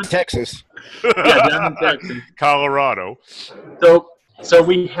 Down there in Texas. Yeah, down in Texas. Colorado. So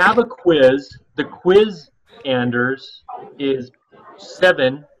we have a quiz. The quiz, Anders, is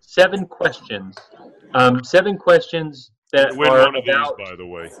seven questions. 7 questions that win are one of about, these, by the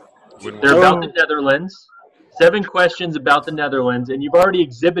way. They're about the Netherlands. 7 questions about the Netherlands, and you've already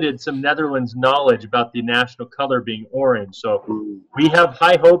exhibited some Netherlands knowledge about the national color being orange. So we have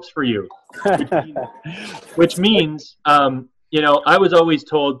high hopes for you, which means I was always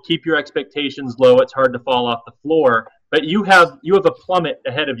told keep your expectations low. It's hard to fall off the floor, but you have a plummet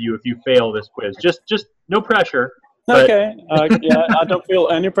ahead of you if you fail this quiz. Just no pressure. Okay. Yeah, I don't feel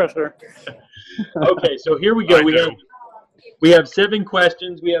any pressure. Okay, so here we go. We have 7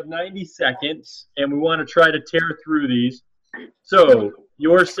 questions. We have 90 seconds, and we want to try to tear through these. So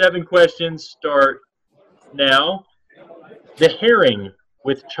your 7 questions start now. The herring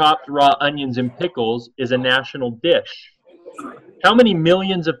with chopped raw onions and pickles is a national dish. How many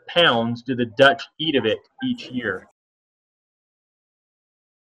millions of pounds do the Dutch eat of it each year?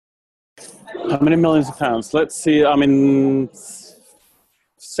 How many millions of pounds? Let's see.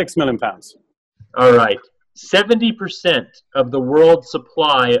 6 million pounds. All right. 70% of the world's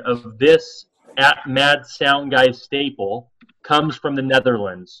supply of this Mad Sound Guy staple comes from the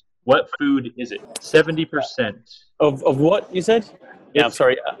Netherlands. What food is it? 70%. Of what you said? Yeah, I'm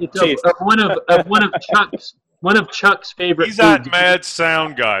sorry. It's one of Chuck's favorite He's foods. that Mad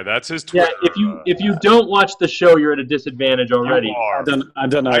Sound Guy. That's his Twitter. Yeah, if you don't watch the show, you're at a disadvantage already. You are. I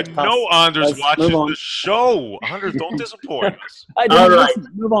don't know. I know Anders watches the show. Anders, don't disappoint us. I didn't listen.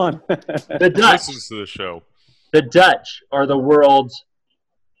 Move on. The Dutch listens to the show. The Dutch are the world's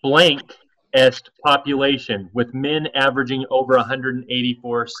blankest population, with men averaging over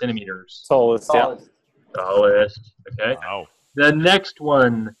 184 centimeters. Tallest. Tallest. Okay. Wow. The next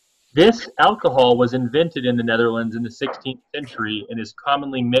one. This alcohol was invented in the Netherlands in the 16th century and is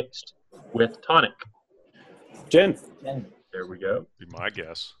commonly mixed with tonic. Gin. There we go. Be my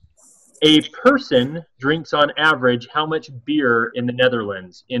guess. A person drinks on average how much beer in the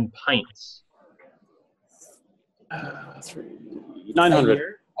Netherlands in pints?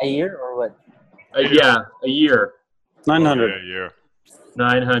 900. A year or what? Yeah, a year. 900. Yeah, a year.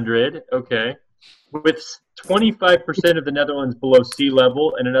 900. Okay. With 25% of the Netherlands below sea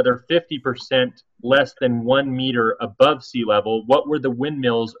level and another 50% less than 1 meter above sea level, what were the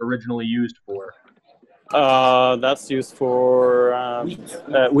windmills originally used for? That's used for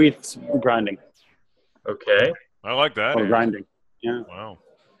wheat grinding. Okay. I like that. Or grinding. Yeah. Wow.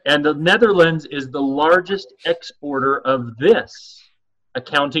 And the Netherlands is the largest exporter of this,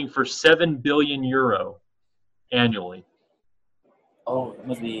 accounting for 7 billion euro annually. Oh, it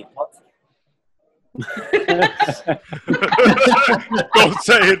must be hot. Don't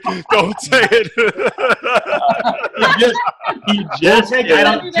say it. Don't say it. He just Take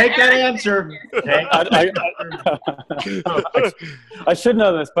that answer. I should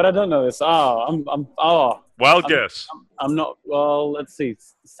know this, but I don't know this. Wild guess. I'm not. Well, let's see.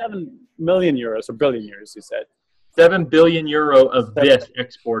 7 million euros or billion euros, you said. 7 billion euro of this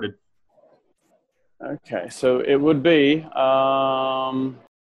exported. Okay, so it would be.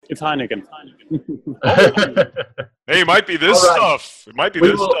 It's Heineken. Hey, it might be this All right. stuff. It might be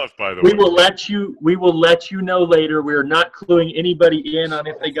this stuff, by the way. We will let you know later. We're not cluing anybody in on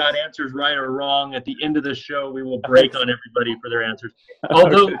if they got answers right or wrong. At the end of the show, we will break on everybody for their answers.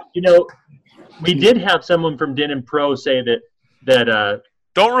 Although, we did have someone from Denon Pro say that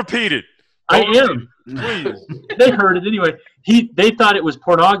Don't repeat it. I am. Please. They heard it anyway. They thought it was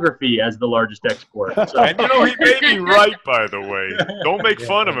pornography as the largest export. So. And he may be right, by the way. Don't make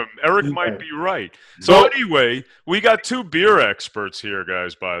fun of him. Eric might be right. So anyway, we got two beer experts here,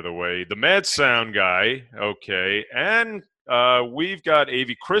 guys, by the way. The Mad Sound guy, okay, and we've got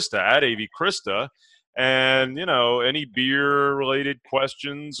AV Krista at AV Krista. And, any beer-related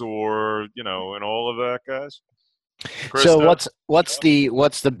questions or, and all of that, guys? Krista? So what's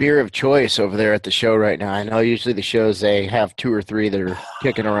the beer of choice over there at the show right now? I know usually the shows they have 2 or 3 that are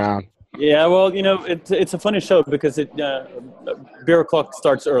kicking around. Yeah, well, it's a funny show because beer o'clock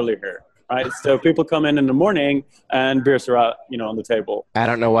starts early here, right? So people come in the morning and beers are out, on the table. I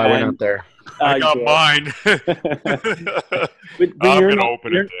don't know why we're not there. I got mine.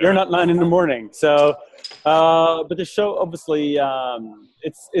 You're not 9 in the morning. So, but the show obviously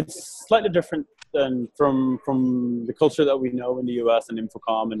it's slightly different than from the culture that we know in the US and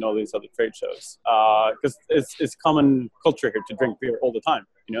Infocom and all these other trade shows, because it's common culture here to drink beer all the time.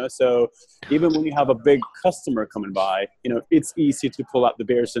 So even when you have a big customer coming by, it's easy to pull out the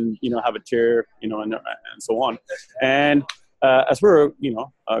beers and have a cheer, and so on. And as we're,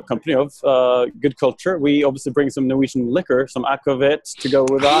 a company of good culture, we obviously bring some Norwegian liquor, some aquavit to go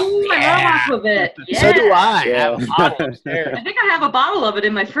with that. Ooh, I love aquavit. Yeah. So do I. Yeah. I have a bottle there. I think I have a bottle of it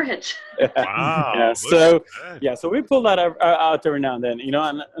in my fridge. Wow. So we pull that out every now and then,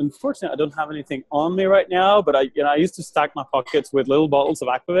 and unfortunately I don't have anything on me right now, but I used to stack my pockets with little bottles of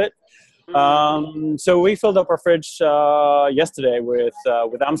aquavit. So we filled up our fridge yesterday with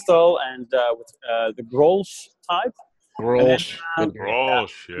Amstel and with the Grolsch type. Grolsch,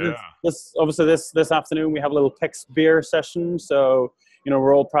 yeah. This afternoon we have a little PEX beer session. So,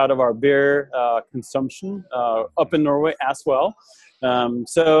 we're all proud of our beer consumption up in Norway as well.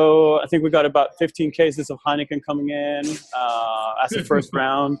 So I think we got about 15 cases of Heineken coming in as a first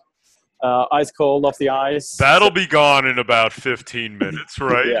round. Ice cold off the ice. That'll be gone in about 15 minutes,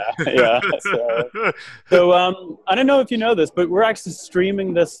 right? Yeah. So I don't know if you know this, but we're actually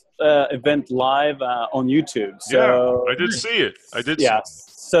streaming this event live on YouTube. So yeah, I did see it.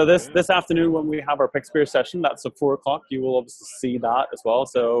 So this afternoon when we have our PEX beer session, that's at 4 o'clock. You will obviously see that as well.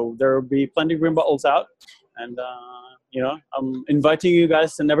 So there will be plenty of green bottles out, and I'm inviting you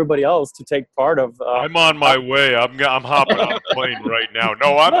guys and everybody else to take part of. I'm on my way. I'm hopping on a plane right now.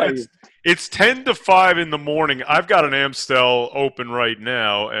 No, it's 10 to 5 in the morning. I've got an Amstel open right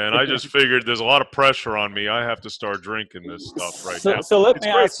now, and I just figured there's a lot of pressure on me. I have to start drinking this stuff now. So let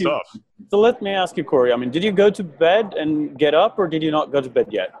me ask you, Corey. I mean, did you go to bed and get up, or did you not go to bed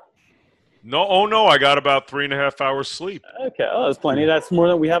yet? No. I got about 3.5 hours sleep. Okay, that's plenty. That's more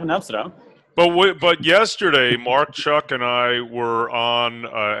than we have in Amsterdam. But yesterday, Mark, Chuck, and I were on,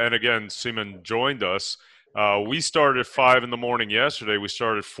 and again, Simon joined us. We started at 5 in the morning yesterday. We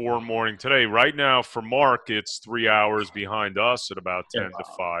started at 4 in the morning today. Right now, for Mark, it's 3 hours behind us at about 10 to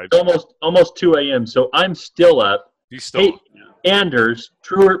 5. Almost 2 a.m. So I'm still up. He's still up. Anders,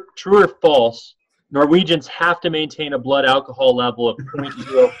 true or false, Norwegians have to maintain a blood alcohol level of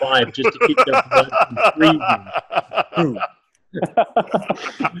 0.05 just to keep their blood from freezing.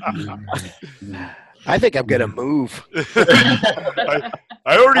 I think I'm gonna move.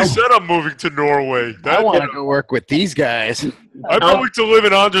 I already said I'm moving to Norway. I want to go work with these guys. I'm going to live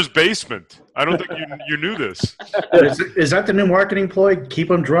in Anders' basement. I don't think you knew this. Is that the new marketing ploy? Keep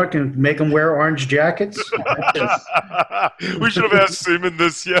them drunk and make them wear orange jackets? We should have asked Simon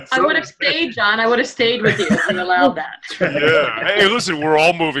this yesterday. I would have stayed, John. I would have stayed with you if you allowed that. Yeah. Hey, listen, we're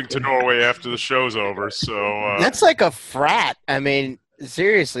all moving to Norway after the show's over. So that's like a frat. I mean,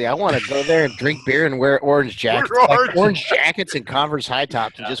 Seriously, I want to go there and drink beer and wear orange jackets, like orange jackets and Converse high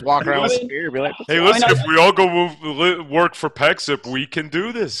tops, and just walk around with beer and be like, hey, listen, if we all go work for PEXIP, we can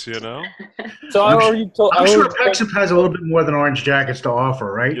do this, you know? So I'm sure PEXIP has a little bit more than orange jackets to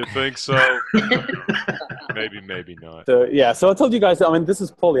offer, right? You think so? maybe not. So yeah, so I told you guys, I mean, this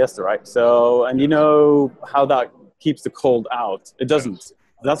is polyester, right? So, and you know how that keeps the cold out. It doesn't.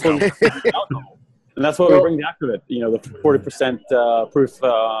 That's what alcohol. And that's why we bring the Activate, you know, the 40% proof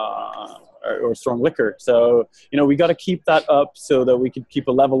or strong liquor. So, you know, we got to keep that up so that we can keep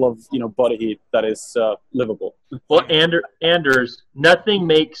a level of, you know, body heat that is livable. Well, Anders, nothing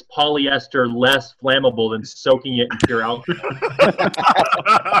makes polyester less flammable than soaking it in pure alcohol.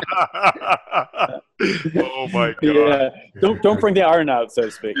 Oh my god! Yeah, don't bring the iron out, so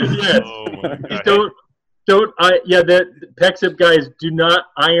to speak. Yes. Oh my god! The PEXIP guys, do not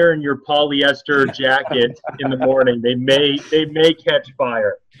iron your polyester jacket in the morning. They may catch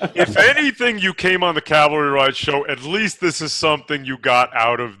fire. If anything, you came on the cAValry Ride show, at least this is something you got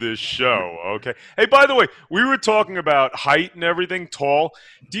out of this show, okay? Hey, by the way, we were talking about height and everything, tall.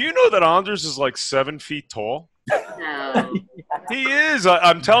 Do you know that Anders is like 7 feet tall? No. He is.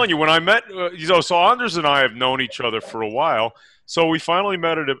 I'm telling you, when I met, so Anders and I have known each other for a while. So we finally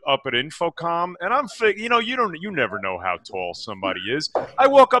met up at Infocom, and I'm you never know how tall somebody is. I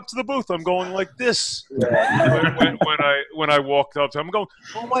walk up to the booth, I'm going like this. When I walked up to him, I'm going,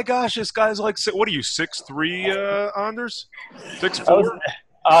 oh my gosh, this guy's like, what are you, 6'3", Anders? 6'4"?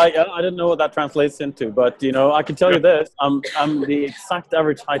 I didn't know what that translates into, but you know, I can tell you this: I'm the exact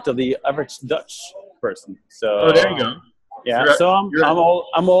average height of the average Dutch person. So there you go. Yeah, so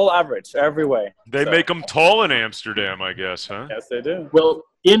I'm all average every way. They make them tall in Amsterdam, I guess, huh? Yes, they do. Well,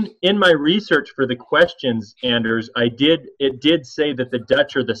 in my research for the questions, Anders, it did say that the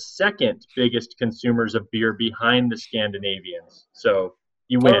Dutch are the second biggest consumers of beer behind the Scandinavians. So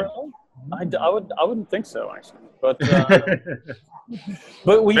you win. I wouldn't think so, actually, but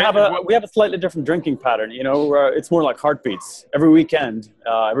but we have a slightly different drinking pattern. You know, it's more like heartbeats. Every weekend,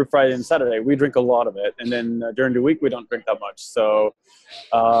 every Friday and Saturday, we drink a lot of it, and then during the week we don't drink that much. So,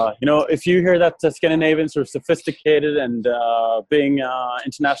 you know, if you hear that Scandinavians are sophisticated and being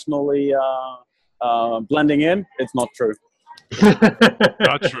internationally blending in, it's not true.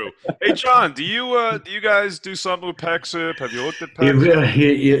 Not true. Hey, John, do you guys do something with PEXIP? Have you looked at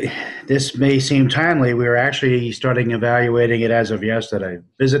PEXIP? This may seem timely. We were actually starting evaluating it as of yesterday.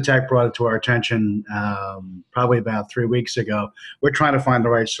 Visitech brought it to our attention probably about 3 weeks ago. We're trying to find the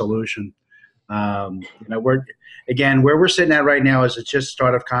right solution. You know, where we're sitting at right now is it's just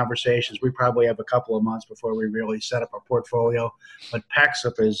start of conversations. We probably have a couple of months before we really set up our portfolio. But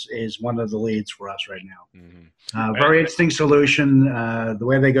PEXIP is one of the leads for us right now. Mm-hmm. Very interesting solution. The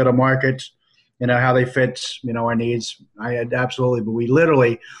way they go to market, you know, how they fit, you know, our needs. Absolutely. But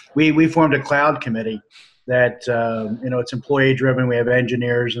we formed a cloud committee that, you know, it's employee driven. We have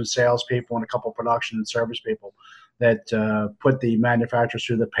engineers and salespeople and a couple of production and service people that put the manufacturers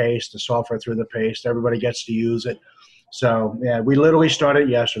through the pace, the software through the pace. Everybody gets to use it. So, yeah, we literally started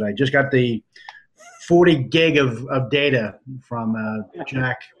yesterday. Just got the 40 gig of data from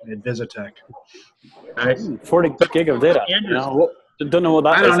Jack at Visitech. Nice. 40 gig of data. Don't know what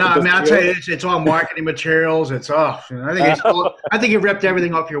that is. I don't know. I mean, I'll tell you, it's all marketing materials. It's off. You know, I think it ripped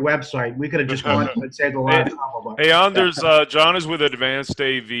everything off your website. We could have just gone and saved a lot of time. Hey, Anders, John is with Advanced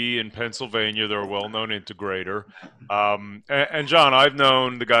AV in Pennsylvania. They're a well-known integrator. And John, I've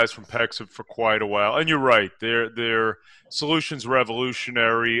known the guys from PEXIP for quite a while. And you're right. Their solution's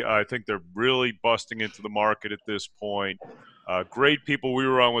revolutionary. I think they're really busting into the market at this point. Great people. We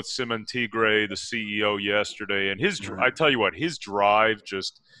were on with Simon Tigre, the CEO, yesterday, and I tell you what, his drive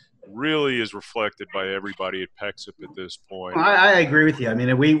just really is reflected by everybody at PEXIP at this point. I agree with you. I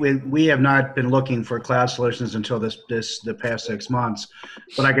mean, we have not been looking for cloud solutions until the past 6 months.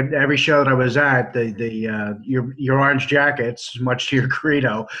 But every show that I was at, your orange jackets, much to your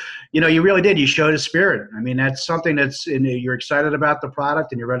credo, you know, you really did. You showed a spirit. I mean, that's something you're excited about the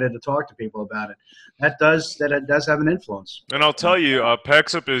product and you're ready to talk to people about it. It does have an influence. And I'll tell you,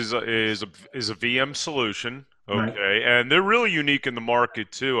 PEXIP is a VM solution. Okay, and they're really unique in the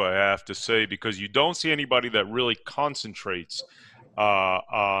market too, I have to say, because you don't see anybody that really concentrates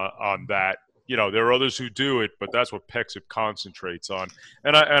on that. You know, there are others who do it, but that's what PEXIP concentrates on.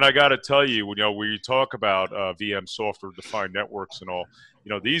 And I got to tell you, you know, when you talk about VM software-defined networks and all, you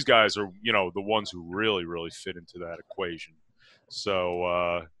know, these guys are, you know, the ones who really, really fit into that equation.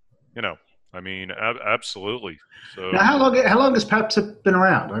 So, you know. I mean, absolutely. So, now, how long has PEXIP been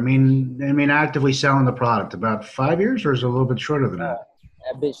around? I mean, actively selling the product, about 5 years, or is it a little bit shorter than that?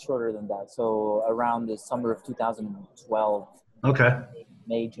 A bit shorter than that. So around the summer of 2012, Okay.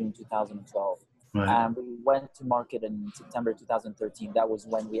 May, June 2012. Right. And we went to market in September 2013. That was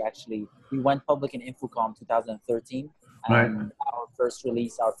when we went public in Infocom 2013. And Right. our first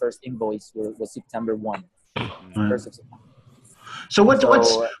release, our first invoice was September 1, Right. 1st of September. So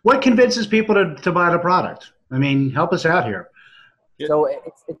what convinces people to buy the product? I mean, help us out here. So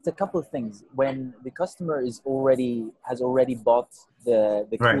it's a couple of things. When the customer has already bought the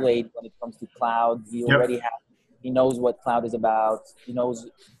Right. Kool-Aid when it comes to cloud, he knows what cloud is about. He knows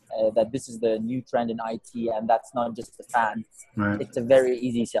that this is the new trend in IT, and that's not just a fad. Right. It's a very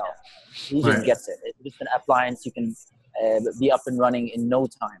easy sell. He just Right. gets it. It's just an appliance you can be up and running in no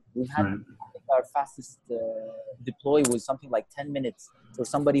time. We've had, Right. I think our fastest deploy was something like 10 minutes for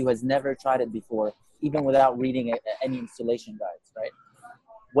somebody who has never tried it before, even without reading any installation guides, right?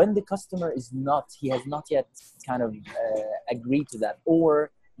 When the customer he has not yet kind of agreed to that,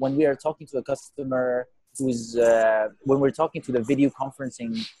 or when we are talking to a customer when we're talking to the video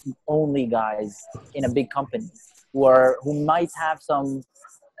conferencing only guys in a big company who might have some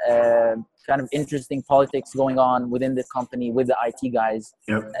kind of interesting politics going on within the company with the IT guys,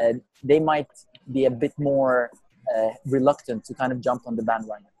 they might be a bit more reluctant to kind of jump on the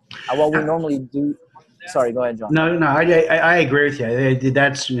bandwagon. And what we normally do, sorry, go ahead, John. No, I agree with you.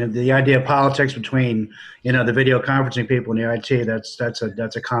 That's the idea of politics between the video conferencing people and the IT.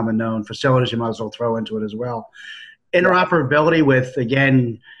 That's a common known. Facilities you might as well throw into it as well. Interoperability with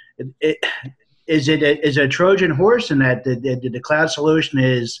is it a Trojan horse in that the cloud solution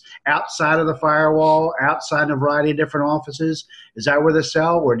is outside of the firewall, outside of a variety of different offices? Is that where the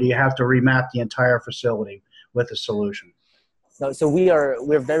sell, or do you have to remap the entire facility with a solution? No, so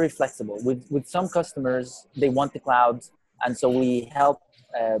we're very flexible. With some customers, they want the cloud, and so we help.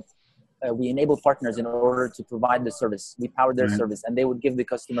 We enable partners in order to provide the service. We power their service, and they would give the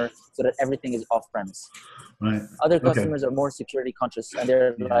customer so that everything is off-premise. Right. Other customers are more security conscious, and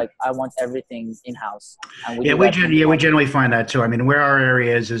they're like, "I want everything in-house." And we generally find that too. I mean, where our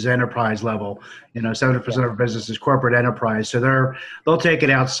area is enterprise level. 70% of our business is corporate enterprise, so they'll take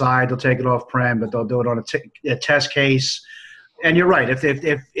it outside, they'll take it off-prem, but they'll do it on a test case. And you're right.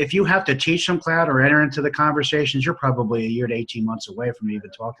 If you have to teach them cloud or enter into the conversations, you're probably a year to 18 months away from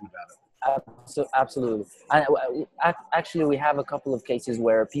even talking about it. So absolutely. Actually, we have a couple of cases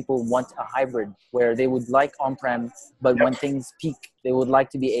where people want a hybrid, where they would like on-prem, but when things peak, they would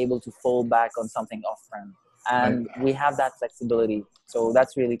like to be able to fall back on something off-prem. And we have that flexibility. So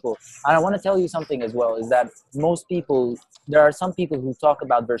that's really cool. And I want to tell you something as well, is that there are some people who talk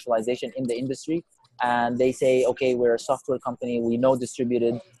about virtualization in the industry, and they say, okay, we're a software company, we know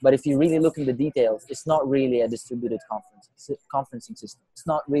distributed, but if you really look in the details, it's not really a distributed conferencing system. It's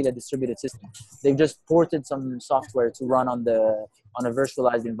not really a distributed system. They've just ported some software to run on a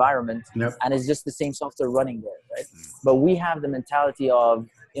virtualized environment, and it's just the same software running there, right? But we have the mentality of,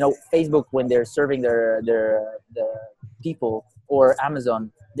 Facebook, when they're serving the people, or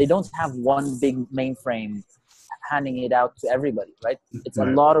Amazon, they don't have one big mainframe handing it out to everybody, right? It's a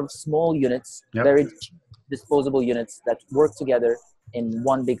lot of small units, very disposable units that work together in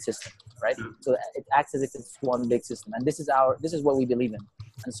one big system, right? So it acts as if it's one big system, and this is what we believe in.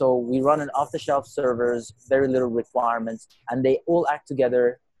 And so we run an off-the-shelf servers, very little requirements, and they all act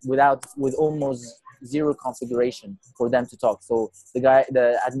together with almost zero configuration for them to talk. So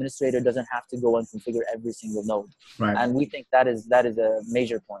the administrator doesn't have to go and configure every single node, and we think that is a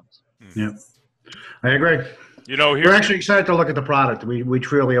major point. Yeah, I agree. We're actually excited to look at the product. We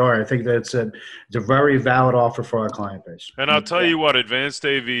truly are. I think that it's a very valid offer for our client base. And I'll tell you what, Advanced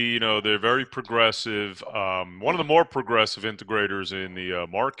AV, they're very progressive. One of the more progressive integrators in the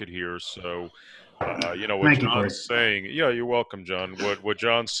market here. So, what John's saying. Yeah, you're welcome, John. What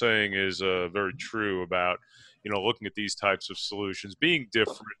John's saying is very true about looking at these types of solutions, being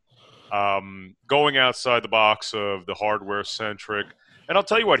different, going outside the box of the hardware centric. And I'll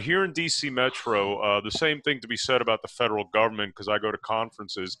tell you what, here in DC Metro, the same thing to be said about the federal government, because I go to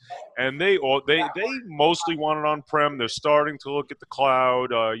conferences, and they mostly want it on-prem. They're starting to look at the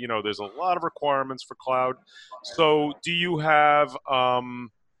cloud. There's a lot of requirements for cloud. So do you have,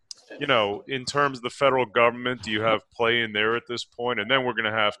 in terms of the federal government, do you have play in there at this point? And then we're going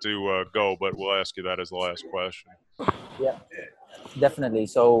to have to go, but we'll ask you that as the last question. Yeah, definitely.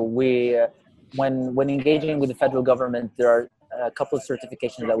 So when engaging with the federal government, there are a couple of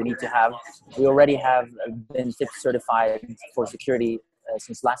certifications that we need to have. We already have been TIP certified for security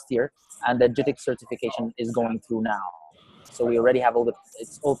since last year, and the JITC certification is going through now. So we already have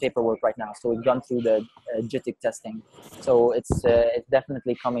it's all paperwork right now. So we've gone through the JITC testing. So it's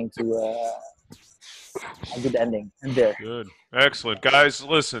definitely coming to a good ending there. Good. Excellent. Guys,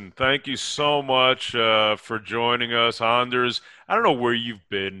 listen, thank you so much for joining us. Anders, I don't know where you've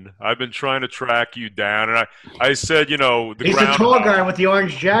been. I've been trying to track you down, and I said, the He's the tall guy with the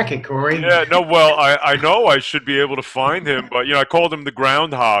orange jacket, Corey. Yeah, no, well, I know I should be able to find him, but, I called him the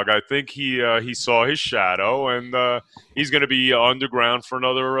groundhog. I think he saw his shadow, and he's going to be underground for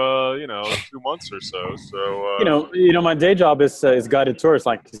another, 2 months or so. So, my day job is guided tours,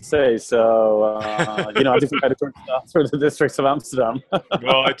 like you say. So, I do some guided tours for the districts of Amsterdam.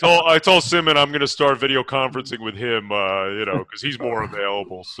 Well, I told Simon I'm going to start video conferencing with him, because he's more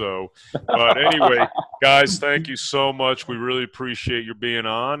available. So, but anyway, guys, thank you so much. We really appreciate your being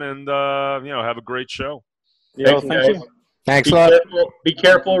on, and have a great show. Yeah, thank you. Thanks a lot. Be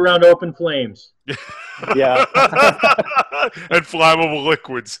careful around open flames. Yeah. And flammable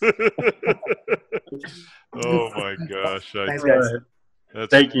liquids. Oh my gosh! Thanks, guys.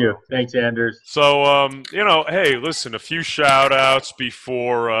 Thank you. Thanks, Anders. So, hey, listen, a few shout outs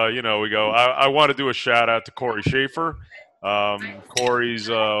before, we go. I want to do a shout out to Corey Schaefer. Corey's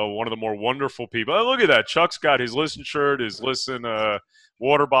one of the more wonderful people. Oh, look at that. Chuck's got his Listen shirt, his Listen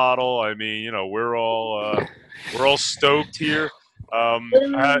water bottle. I mean, we're all stoked here. I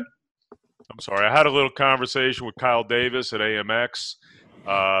had a little conversation with Kyle Davis at AMX.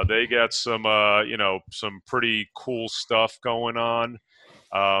 They got some pretty cool stuff going on.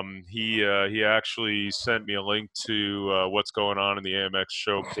 He actually sent me a link to what's going on in the AMX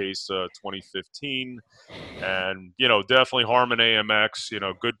Showcase 2015, and definitely Harman AMX,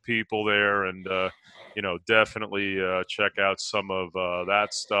 good people there, and definitely check out some of that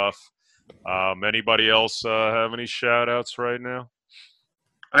stuff. Anybody else have any shout outs right now?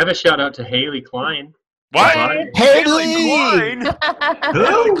 I have a shout out to Haley Klein. What? Haley Klein?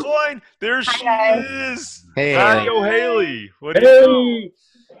 Haley Klein. There she is. Hey, Yo, Haley. What do you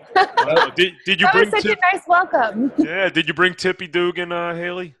did you That bring was such a nice welcome. Yeah, did you bring Tippy Dugan,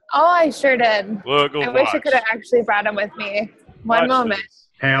 Haley? Oh, I sure did. Look, I wish I could have actually brought him with me. One moment.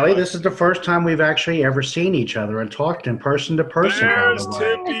 Haley, this is the first time we've actually ever seen each other and talked in person to person. There's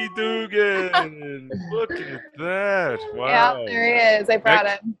Tippy Dugan. Look at that. Wow. Yeah, there he is. I brought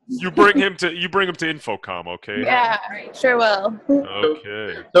him. You bring him to Infocom, okay? Yeah, sure will.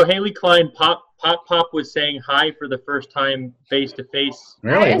 Okay. So Haley Klein, Pop was saying hi for the first time face to face.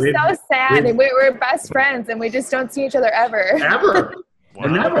 Really? It's so sad. We're best friends and we just don't see each other ever. Ever? Wow.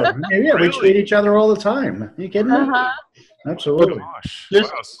 Never. Yeah, we treat each other all the time. Are you kidding me? Uh-huh. Absolutely. Gosh.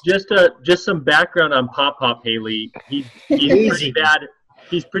 Just some background on Pop Haley. He's pretty bad.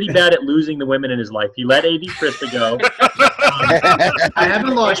 He's pretty bad at losing the women in his life. He let AD Krista go. I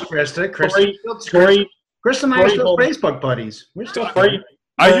haven't lost Krista. Krista and I are still Facebook buddies. We're still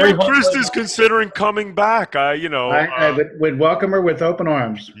I hear Krista's considering coming back. I would welcome her with open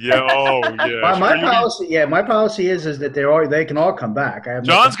arms. Yeah. Oh, yeah. My policy is that they can all come back.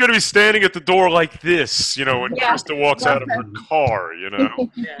 John's going to be standing at the door like this, when Krista walks out of her car,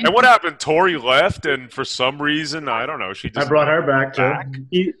 And what happened? Tori left, and for some reason, I don't know. I brought her back too.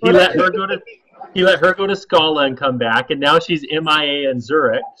 He let her go to. He let her go to Scala and come back, and now she's MIA in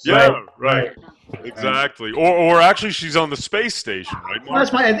Zurich. So. Yeah, right. Exactly. Or actually, she's on the space station, right? Well,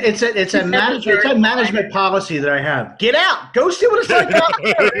 it's a management policy that I have. Get out. Go see what it's like out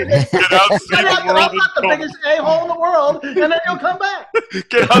there. Get out, see the world. I'm not the biggest a-hole in the world, and then you'll come back.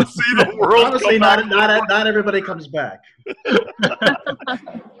 Get out, see the world. Honestly, not everybody comes back.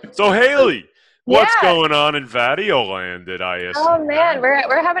 So, Haley, what's going on in Vadioland at ISE? Oh man,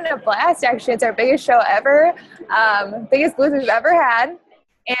 we're having a blast. Actually, it's our biggest show ever, biggest booth we've ever had,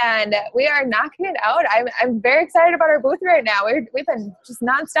 and we are knocking it out. I'm very excited about our booth right now. We've been just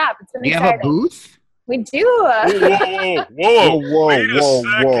nonstop. It's been exciting. You have a booth? We do. Whoa. Wait a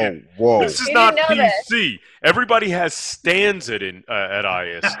second. This is not PC. Everybody has stands at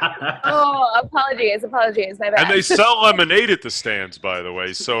ISE. Oh, apologies. My bad. And they sell lemonade at the stands, by the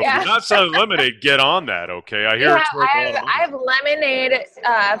way. So if you're not selling lemonade, get on that, okay? I hear it's worth a lot of money. I have lemonade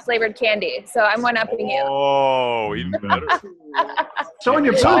flavored candy, so I'm one-upping you. Oh, even better. So in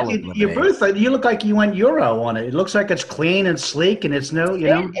your booth, you look like you went Euro on it. It looks like it's clean and sleek, and it's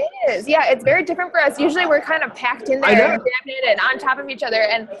It is. Yeah, it's very different for us. Usually we're kind of packed in there and on top of each other.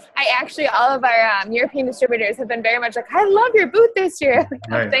 And all of our European distributors have been very much like, I love your booth this year.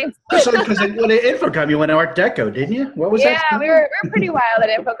 Right. Thanks. So because at Infocom, you went Art Deco, didn't you? What was that? Yeah, we're pretty wild at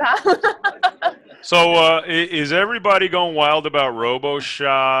Infocom. So is everybody going wild about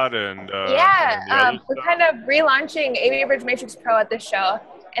RoboShot and we're kind of relaunching AV Bridge Matrix Pro at this show,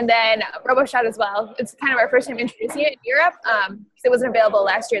 and then RoboShot as well. It's kind of our first time introducing it in Europe because it wasn't available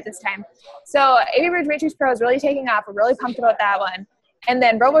last year at this time. So AV Bridge Matrix Pro is really taking off. We're really pumped about that one. And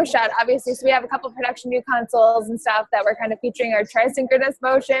then RoboShot, obviously, so we have a couple production new consoles and stuff that we're kind of featuring our tri-synchronous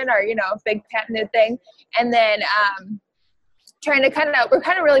motion, our, big patented thing. And then we're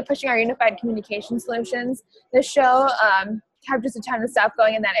kind of really pushing our unified communication solutions this show. Have just a ton of stuff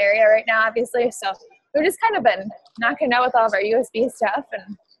going in that area right now, obviously. So we've just kind of been knocking out with all of our USB stuff,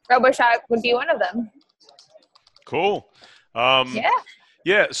 and RoboShot would be one of them. Cool. Yeah.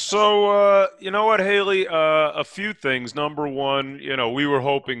 Yeah, so you know what, Haley? A few things. Number one, we were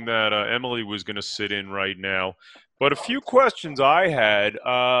hoping that Emily was going to sit in right now, but a few questions I had.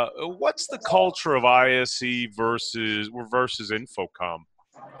 What's the culture of ISE versus Infocom?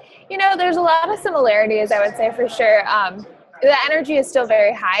 There's a lot of similarities, I would say, for sure. The energy is still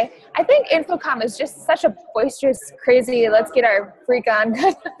very high. I think Infocom is just such a boisterous, crazy, let's get our freak on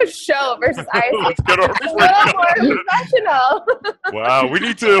kind of show versus ISE. Let's get our freak on. More professional. Wow, we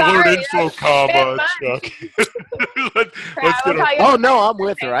need to learn Infocom, Chuck. let's get our... Oh, no, I'm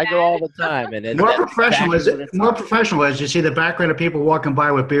with her. I go all the time. And more professional as you see the background of people walking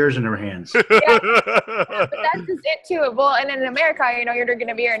by with beers in their hands. Yeah, but that's just it, too. Well, and in America, you're drinking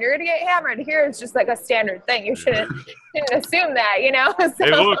a beer and you're going to get hammered. Here, it's just like a standard thing. You shouldn't assume that,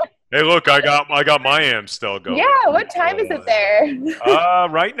 So. Hey, look! I got my Amstel going. Yeah, what time is it there?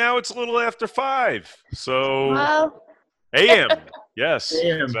 Right now it's a little after 5. So well, AM. Yes.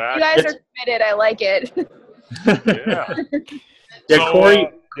 AM. Exactly. You guys are committed. I like it. Yeah. Yeah, So,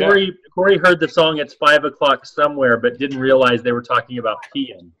 Corey heard the song "It's 5 o'clock somewhere," but didn't realize they were talking about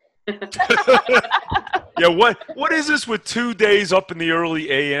peeing. Yeah, what is this with 2 days up in the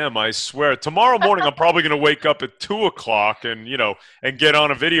early AM? I swear. Tomorrow morning, I'm probably going to wake up at 2 o'clock and get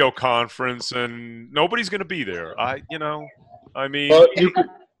on a video conference, and nobody's going to be there. mean, well,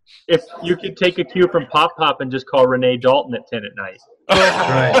 if you could take a cue from Pop Pop and just call Renee Dalton at 10 at night.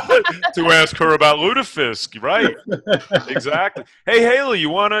 To ask her about Lutefisk, right? Exactly. Hey, Haley, you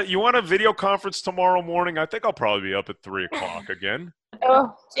want a video conference tomorrow morning? I think I'll probably be up at 3 o'clock again.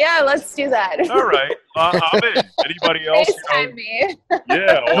 Oh, yeah, let's do that. All right. I'm in. Anybody else? FaceTime me.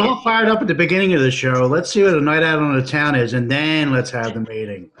 Yeah. I'm all fired up at the beginning of the show. Let's see what a night out on the town is, and then let's have the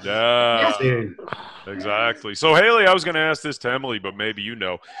meeting. Yeah. Exactly. So, Haley, I was going to ask this to Emily, but maybe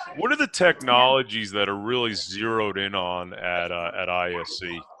what are the technologies that are really zeroed in on at ISE?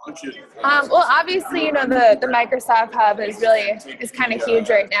 Well, obviously, the Microsoft Hub is kind of huge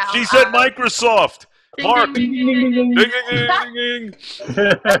right now. She said Microsoft. Mark. Ding, ding, ding, ding, ding. Ding, ding, ding, ding.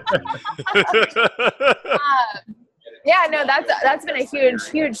 Yeah, no, that's been a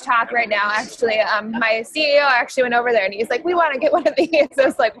huge talk right now. Actually, my CEO actually went over there and he's like, "We want to get one of these." So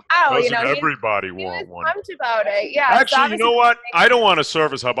it's like, wow, Doesn't everybody want one? Pumped about it. Yeah. Actually, you know what? I don't want a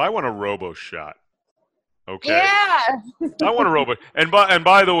Service Hub. I want a RoboShot. Okay. Yeah. I want a robot. And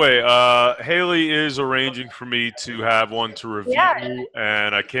by the way, Haley is arranging for me to have one to review,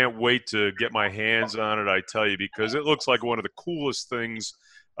 and I can't wait to get my hands on it. I tell you, because it looks like one of the coolest things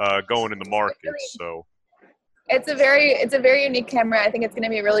going in the market. So. It's a very unique camera. I think it's going to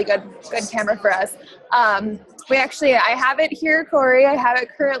be a really good camera for us. I have it here, Corey. I have it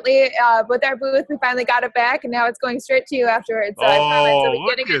currently with our booth. We finally got it back, and now it's going straight to you afterwards. So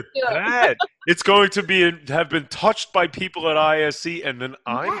look at that! It's going to have been touched by people at ISE, and then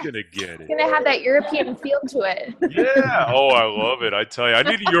I'm going to get it. It's going to have that European feel to it. Yeah. Oh, I love it. I tell you, I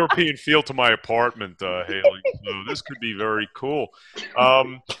need a European feel to my apartment, Haley. So this could be very cool.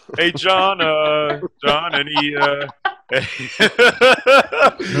 Hey, John, any...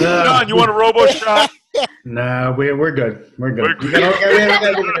 John, you want a RoboShot? No, we're good. We're good.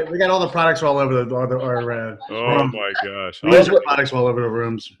 We got all the products all over our oh my gosh! We use products all over the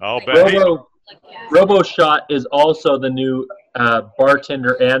rooms. I'll bet. RoboShot is also the new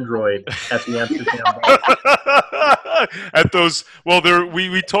bartender android at the Amsterdam bar. At those,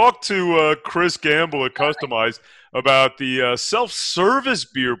 we talked to Chris Gamble at Customized about the self-service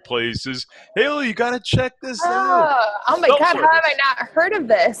beer places. Haley, you got to check this out. Oh my God, how have I not heard of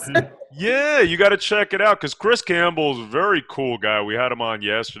this? Yeah, you got to check it out because Chris Campbell is a very cool guy. We had him on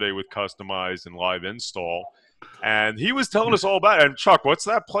yesterday with Customized and Live Install, and he was telling us all about it. And Chuck, what's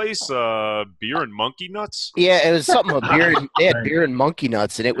that place? Beer and Monkey Nuts? Yeah, it was something with beer. They had beer and Monkey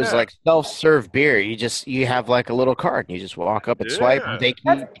Nuts, and it was like self-serve beer. You have like a little card, and you just walk up and swipe, and they keep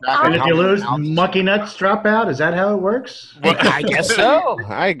track and if you lose, Monkey Nuts drop out. Is that how it works? Well, I guess so.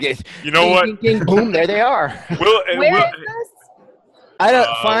 I guess. You know what? Ding, ding, ding, boom! There they are. Where is this? I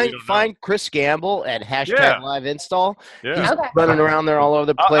don't find Chris Gamble at #Live Install. Yeah. He's running around there all over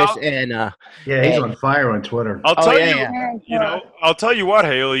the place, he's on fire on Twitter. I'll tell I'll tell you what,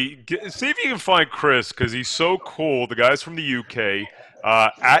 Haley. See if you can find Chris because he's so cool. The guy's from the UK.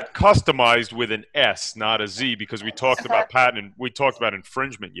 at customized with an S, not a Z, because we talked about patent. We talked about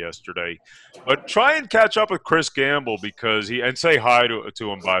infringement yesterday. But try and catch up with Chris Gamble because and say hi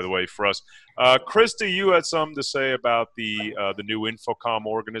to him, by the way, for us. Krista, you had something to say about the new Infocom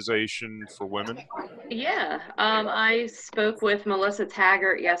organization for women. Yeah, I spoke with Melissa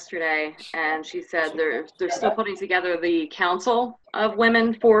Taggart yesterday, and she said they're still putting together the council of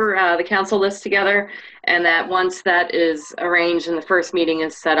women for the council list together, and that once that is arranged and the first meeting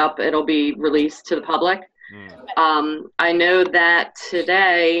is set up, it'll be released to the public. I know that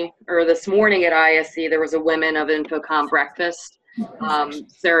today or this morning at ISE there was a Women of Infocom breakfast.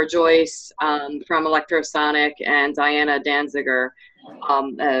 Sarah Joyce from Electrosonic and Diana Danziger,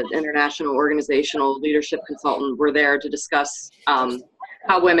 an international organizational leadership consultant, were there to discuss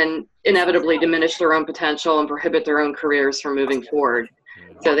how women inevitably diminish their own potential and prohibit their own careers from moving forward.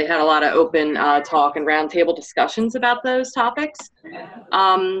 So they had a lot of open talk and roundtable discussions about those topics.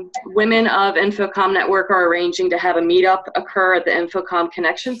 Women of Infocom Network are arranging to have a meetup occur at the Infocom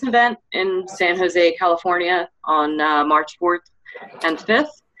Connections event in San Jose, California on March 4th and 5th.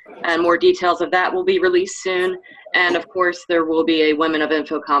 And more details of that will be released soon. And of course, there will be a Women of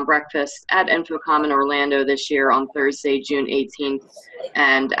Infocom breakfast at Infocom in Orlando this year on Thursday, June 18th.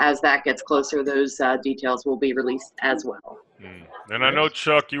 And as that gets closer, those details will be released as well. And I know,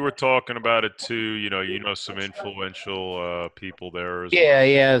 Chuck, you were talking about it too. You know some influential people there.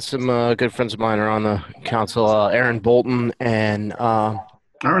 Yeah. Some good friends of mine are on the council. Aaron Bolton and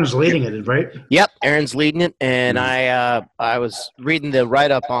Aaron's leading it, right? Yep, Aaron's leading it. And I was reading the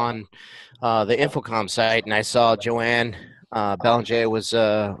write-up on the Infocom site, and I saw Joanne Belanger was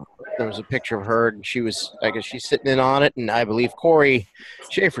there was a picture of her, and I guess she's sitting in on it, and I believe Corey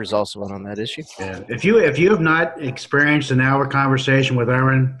Schaefer's also in on that, is she? Yeah. If you have not experienced an hour conversation with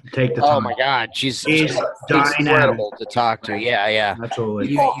Erin, take the time. Oh my God, she's incredible to talk to. Yeah.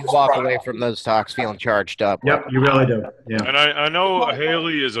 Absolutely. You walk away from those talks feeling charged up. Yep, you really do. Yeah. And I know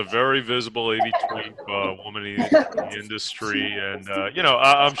Haley is a very visible AV Twink woman in the industry, and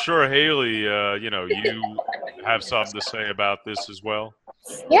I'm sure Haley, you have something to say about this as well.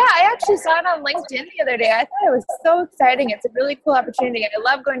 Yeah, I actually saw it on LinkedIn the other day. I thought it was so exciting. It's a really cool opportunity. I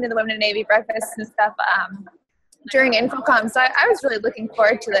love going to the Women in Navy breakfasts and stuff during Infocom. So I was really looking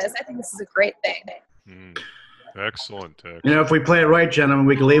forward to this. I think this is a great thing. Excellent. If we play it right, gentlemen,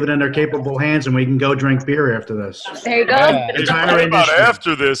 we can leave it in their capable hands, and we can go drink beer after this. There you go. What about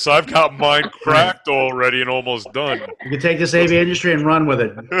after this? I've got mine cracked already and almost done. You can take this AV industry and run with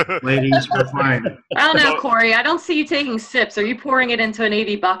it, ladies. We're fine. I don't know, Corey. I don't see you taking sips. Are you pouring it into an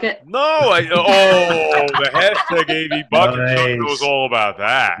AV bucket? No. The hashtag AV bucket. Nice. Chuck knows all about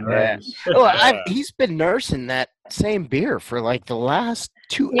that. Nice. He's been nursing that same beer for like the last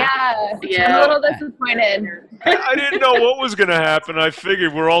 2 hours. I'm a little disappointed. I didn't know what was going to happen. I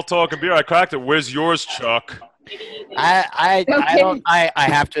figured we're all talking beer. I cracked it. Where's yours, Chuck? I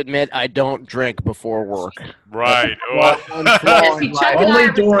have to admit, I don't drink before work. Right.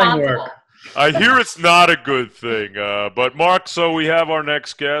 Only during work. I hear it's not a good thing. But, Mark, so we have our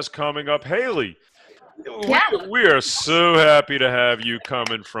next guest coming up. Haley, we are so happy to have you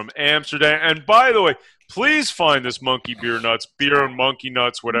coming from Amsterdam. And, by the way, please find this Monkey Beer Nuts, Beer and Monkey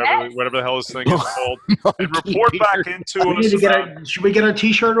Nuts, whatever the hell this thing is called, and report back into us. Should we get our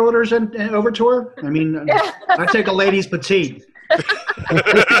T-shirt orders over to her? I mean, I take a lady's petite. I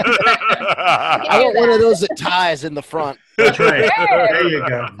want one of those that ties in the front. That's right. There you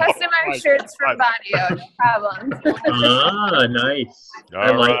go. Customized shirts from Bodio, no problem. Nice.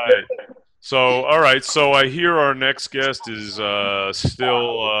 All right. All right. So I hear our next guest is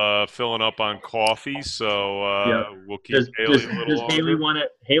still filling up on coffee. So we'll keep Haley a little longer.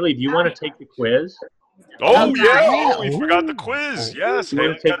 Haley, do you want to take the quiz? Oh, yeah. We forgot the quiz. Yes. Haley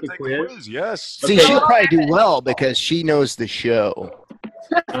got to take the quiz. Yes. See, she'll probably do well because she knows the show.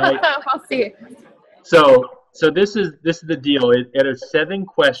 I'll see. So this is the deal. It is 7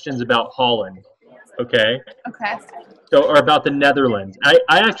 questions about Holland. Okay. So, or about the Netherlands. I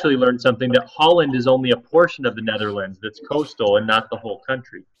actually learned something, that Holland is only a portion of the Netherlands that's coastal and not the whole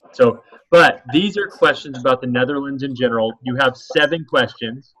country. So, but these are questions about the Netherlands in general. You have 7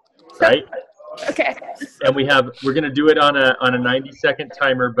 questions, right? Okay. And we're going to do it on a 90-second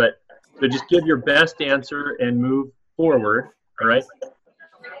timer, so just give your best answer and move forward, all right?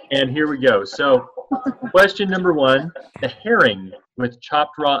 And here we go. So, question number 1, the herring with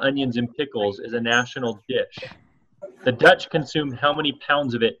chopped raw onions and pickles is a national dish. The Dutch consume how many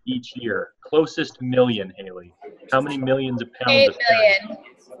pounds of it each year? Closest million, Haley. How many millions of pounds? 8 million.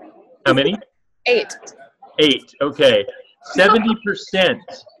 How many? 8. 8. Okay. 70%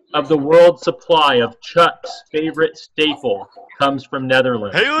 of the world's supply of Chuck's favorite staple comes from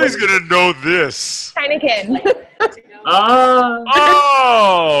Netherlands? Haley's going to know this. Heineken.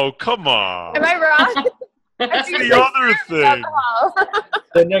 Oh, come on. Am I wrong? That's the other thing.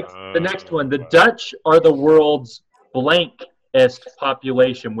 The next one. The Dutch are the world's blankest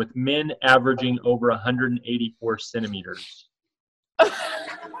population, with men averaging over 184 centimeters.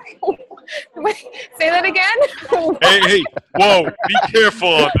 Wait, say that again? Hey, whoa, be careful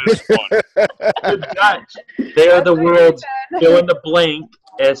on this one. The Dutch, they are the world's fill in the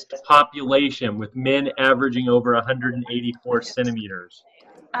blankest population, with men averaging over 184 centimeters.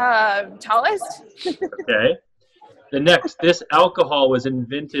 Tallest? Okay. The next, this alcohol was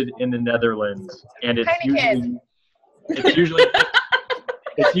invented in the Netherlands, and it's usually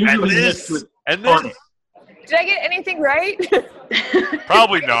mixed with tonic. Did I get anything right?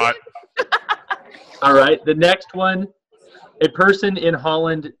 Probably not. All right. The next one, a person in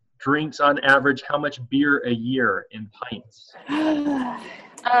Holland drinks on average how much beer a year in pints?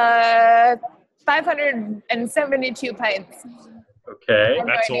 572 pints. Okay.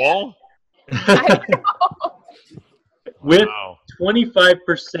 That's all? With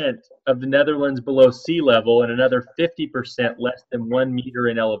 25% of the Netherlands below sea level and another 50% less than 1 meter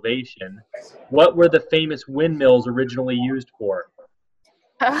in elevation, what were the famous windmills originally used for?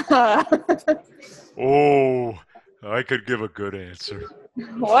 Oh, I could give a good answer.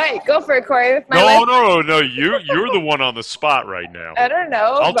 What? Go for it, Corey. No. You're the one on the spot right now. I don't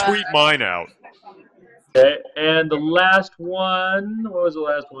know. I'll tweet mine out. Okay, and the last one, what was the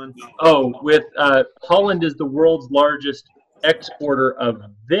last one? Oh, with Holland is the world's largest exporter of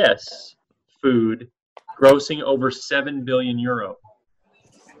this food, grossing over 7 billion euro.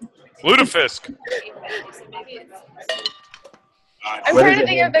 Lutefisk. I'm trying to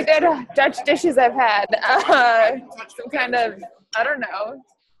think of the good Dutch dishes I've had. Some kind of, I don't know,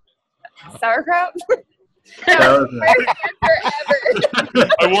 sauerkraut? Forever.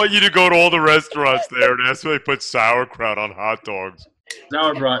 I want you to go to all the restaurants there and ask them if they put sauerkraut on hot dogs.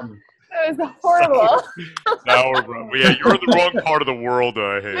 Sauerbraten. That was horrible. Sauerkraut. Yeah, you're in the wrong part of the world,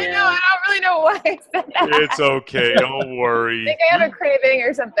 I hate. I know. I don't really know why I said that. It's okay. Don't worry. I think I have a craving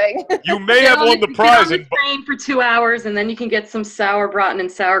or something. You may have won the prize. Get on the train for 2 hours, and then you can get some sauerbraten and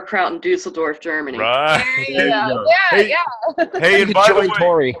sauerkraut in Dusseldorf, Germany. Right. There you go. Yeah. Hey, and by the way,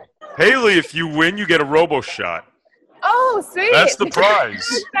 Tori. Haley, if you win, you get a robo shot. Oh, sweet. That's the prize.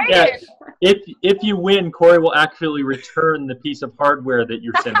 Yeah. If you win, Corey will actually return the piece of hardware that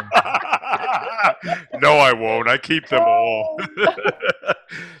you're sending. No, I won't. I keep them all.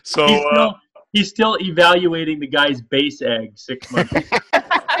 So he's still evaluating the guy's base egg 6 months ago.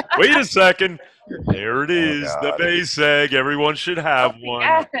 Wait a second. There it is, the base egg. Everyone should have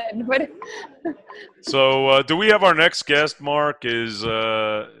one. So, do we have our next guest, Mark?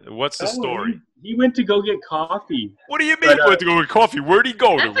 What's the story? He went to go get coffee. What do you mean he went to go get coffee? Where'd he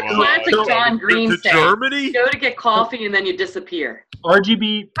go? That's a classic John Green to thing. Germany? You go to get coffee and then you disappear.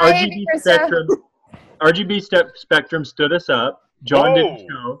 RGB Spectrum stood us up. John didn't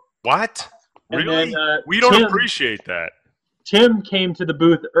show. What? And Really? then, We don't appreciate that. Tim came to the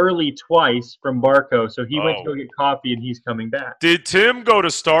booth early twice from Barco, so he went to go get coffee, and he's coming back. Did Tim go to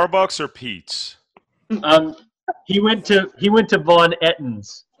Starbucks or Pete's? He went to Von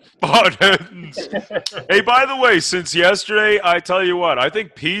Etten's. Von Etten's. Hey, by the way, since yesterday, I tell you what, I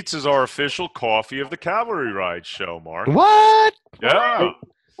think Pete's is our official coffee of the cAValry Ride show, Mark. What? Yeah.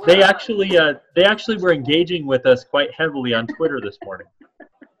 They actually were engaging with us quite heavily on Twitter this morning.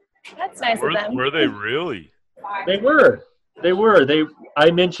 That's nice of them. Were they really? They were.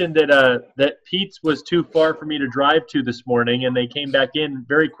 I mentioned that Pete's was too far for me to drive to this morning, and they came back in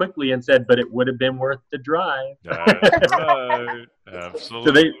very quickly and said, "But it would have been worth the drive." That's right.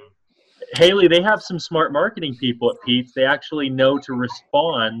 Absolutely. So Haley, they have some smart marketing people at Pete's. They actually know to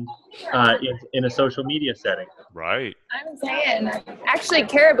respond in a social media setting. Right. I'm saying, actually,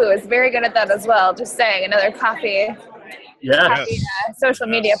 Caribou is very good at that as well. Just saying, another coffee social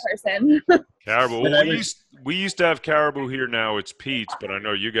media person. Caribou. Well, we used to have Caribou here. Now it's Pete's, but I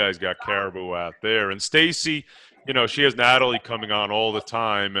know you guys got Caribou out there. And Stacy, she has Natalie coming on all the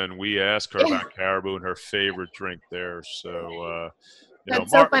time, and we ask her about Caribou and her favorite drink there. So,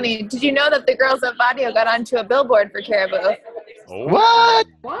 That's so funny. Did you know that the girls at Vadio got onto a billboard for Caribou? Oh. What?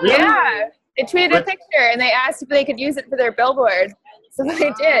 Yeah. They tweeted a picture, and they asked if they could use it for their billboard. So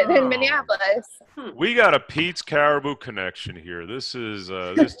they did in Minneapolis. We got a Pete's Caribou connection here. This is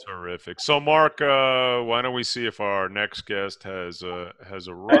terrific. So, Mark, why don't we see if our next guest has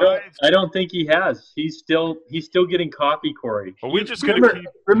arrived? I don't think he has. He's still getting coffee, Corey. Are we just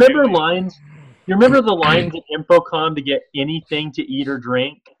remember lines? You remember the lines at Infocom to get anything to eat or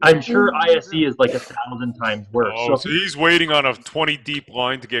drink? I'm sure ISE is like 1,000 times worse. Oh, so he's waiting on a 20 deep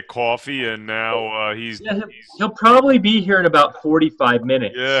line to get coffee, and now he'll probably be here in about 45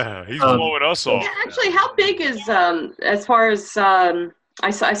 minutes. Yeah, he's blowing us off. Yeah, actually, how big is as far as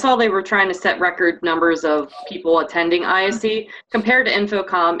I saw they were trying to set record numbers of people attending ISE compared to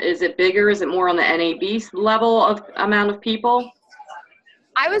Infocom. Is it bigger? Is it more on the NAB level of amount of people?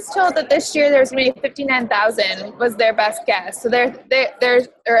 I was told that this year there's going to be 59,000 was their best guess. So they're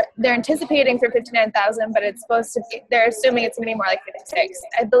anticipating for 59,000, but it's supposed to be, they're assuming it's going to be more like 56.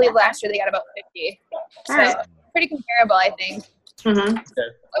 I believe last year they got about 50. So pretty comparable, I think. Mm-hmm.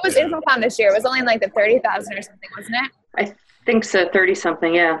 What was Infocom this year? It was only like the 30,000 or something, wasn't it? I think so,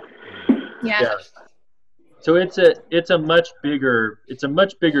 30-something, yeah. Yeah. So it's a much bigger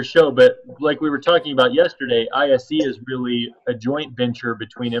show, but like we were talking about yesterday, ISE is really a joint venture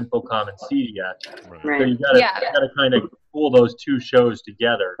between Infocom and CEDIA. Right. So you gotta kind of pull those two shows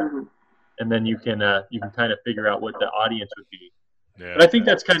together, and then you can kind of figure out what the audience would be. Yeah. But I think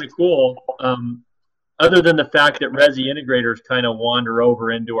that's kind of cool. Other than the fact that Resi integrators kind of wander over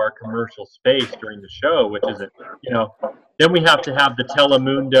into our commercial space during the show, which isn't, then we have to have the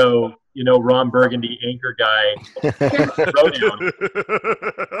Telemundo, Ron Burgundy anchor guy.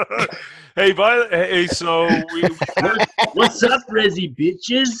 So what's up, Resi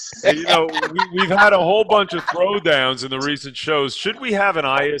bitches? We've had a whole bunch of throwdowns in the recent shows. Should we have an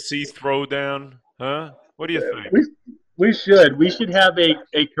ISE throwdown? Huh? What do you think? We should. We should have a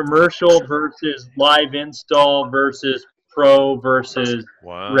commercial versus live install versus pro versus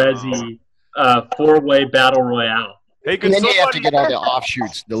Resi 4-way battle royale. Hey, and then you have to get all the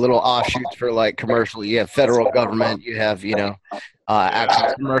offshoots, the little offshoots for like commercial. You have federal government, you have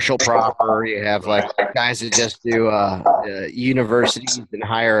actual commercial proper. You have like guys that just do universities and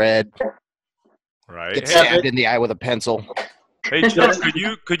higher ed. Right. Get stabbed in the eye with a pencil. Hey Chuck,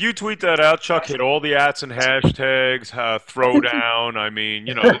 could you tweet that out, Chuck? Hit all the ats and hashtags. Throwdown. I mean,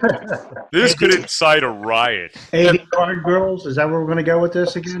 this could incite a riot. 80 card girls. Is that where we're going to go with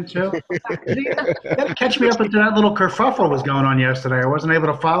this again, too? You got to catch me up into that little kerfuffle was going on yesterday. I wasn't able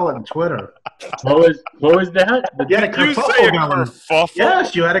to follow it on Twitter. What was that? You had a kerfuffle going. Kerfuffle?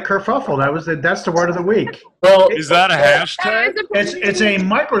 Yes, you had a kerfuffle. That's the word of the week. Well, is that a hashtag? It's a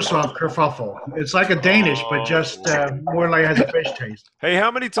Microsoft kerfuffle. It's like a Danish, but just more like it has a fish taste. Hey, how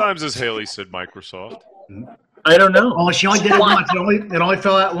many times has Haley said Microsoft? I don't know. Oh, she only did it once. It only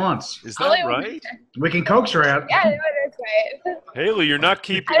fell out once. Is that right? We can coax her out. Yeah, that's right. Haley, you're not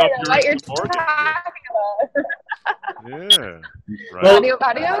keeping I up don't know what you're talking about. Yeah. Right.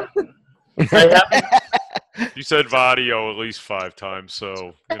 Audio? You said Vadio at least 5 times,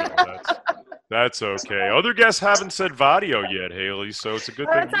 so that's okay. Other guests haven't said Vadio yet, Haley, so it's a good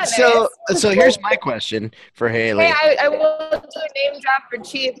thing. So here's my question for Haley. Hey, I will do a name drop for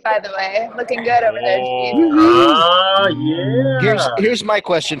Chief, by the way. Looking good over there, Chief. Yeah. Here's my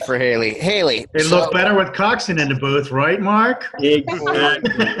question for Haley. Haley. It looked better with Coxon in the booth, right, Mark?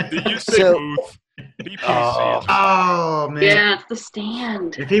 Exactly. Did you say booth? Oh, man. Yeah, it's the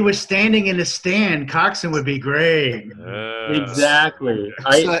stand. If he was standing in the stand, Coxon would be great. Exactly.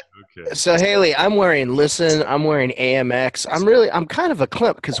 So Haley, I'm wearing AMX. I'm kind of a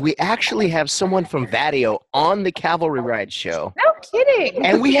climp because we actually have someone from Vadio on the cAValry Ride show. No kidding.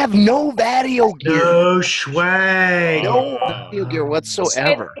 And we have no Vadio gear. No swag. No Vadio gear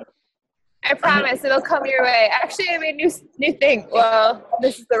whatsoever. I promise it'll come your way. Actually, I made a new thing. Well,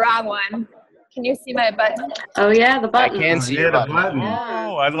 this is the wrong one. Can you see my button? Oh, yeah, the button. I can see the button.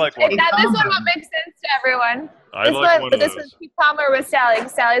 Oh, I like one. Now, this one won't make sense to everyone. This was Pete Palmer with Sally.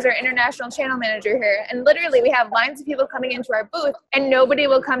 Sally's our international channel manager here. And literally, we have lines of people coming into our booth, and nobody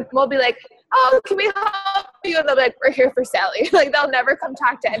will come. We'll be like, oh, can we help you? And they'll be like, we're here for Sally. Like, they'll never come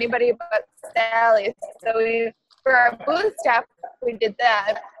talk to anybody but Sally. So for our booth staff, we did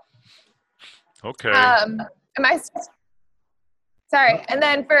that. Okay. Sorry. And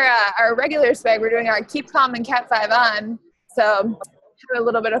then for our regular swag, we're doing our Keep Calm and Cat 5 on. So have a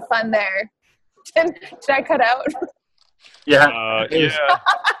little bit of fun there. Did I cut out? Yeah.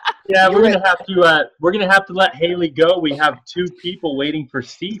 Yeah, we're gonna have to let Haley go. We have 2 people waiting for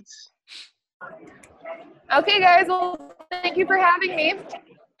seats. Okay, guys. Well, thank you for having me.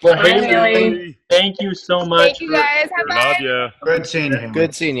 Well, Haley, thank you so much. Thank you, guys. Love you. Good seeing you.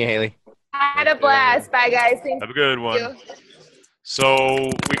 Good seeing you, Haley. I had a blast. Bye, guys. Have a good one.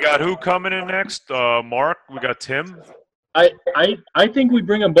 So we got who coming in next? Mark. We got Tim. I think we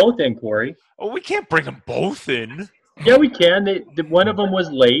bring them both in, Corey. Oh, we can't bring them both in. Yeah, we can. One of them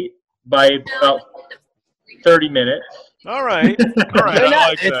was late by about 30 minutes. All right. All right. I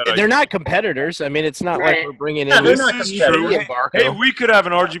like that. They're not competitors. I mean, it's not like we're bringing in. they're This not is competitors. true. Hey, we could have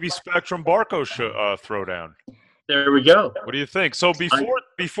an RGB Spectrum Barco throwdown. There we go. What do you think? So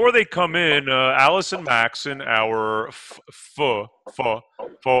before they come in, Allison Maxon, our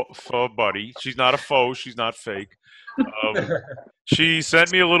buddy, she's not a foe, she's not fake. She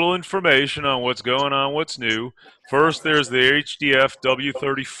sent me a little information on what's going on, what's new. First, there's the HDF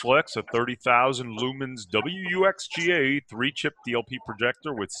W30 Flex, a 30,000 lumens WUXGA 3-chip DLP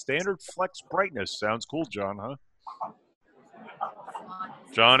projector with standard flex brightness. Sounds cool, John, huh?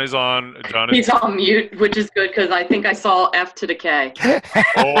 John is on. He's on mute, which is good because I think I saw F to the K.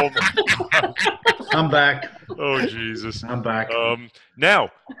 Oh my God. I'm back. Oh Jesus. I'm back. Now,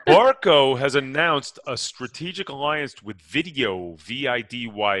 Barco has announced a strategic alliance with Video,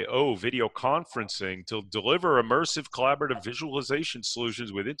 VIDYO, video conferencing to deliver immersive collaborative visualization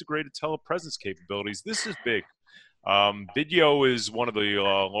solutions with integrated telepresence capabilities. This is big. Video is one of the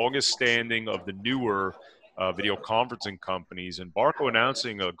longest standing of the newer video conferencing companies, and Barco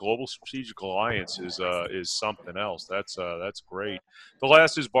announcing a global strategic alliance is something else. That's great. The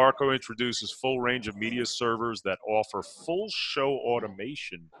last is Barco introduces full range of media servers that offer full show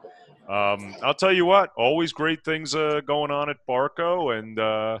automation. I'll tell you what, always great things going on at Barco, and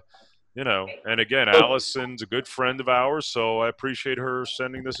and again, Allison's a good friend of ours, so I appreciate her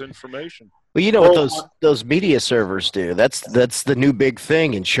sending this information. Well, you know what those media servers do? That's the new big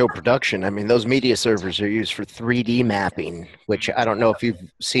thing in show production. I mean, those media servers are used for 3D mapping, which I don't know if you've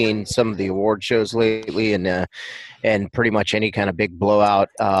seen some of the award shows lately, and pretty much any kind of big blowout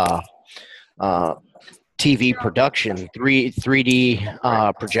TV production.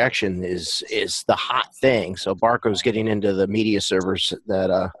 3D projection is the hot thing. So Barco's getting into the media servers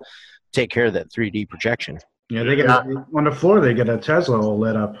that take care of that 3D projection. Yeah, they get on the floor. They get a Tesla all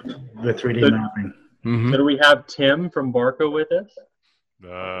lit up with 3D mapping. So do we have Tim from Barco with us?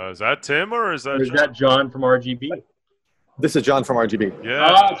 Is that Tim or is that John from RGB? This is John from RGB.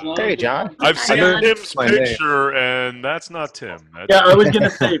 Yeah. Hey, John. I've seen Tim's picture, and that's not Tim. I was going to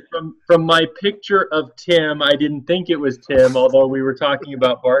say, from my picture of Tim, I didn't think it was Tim, although we were talking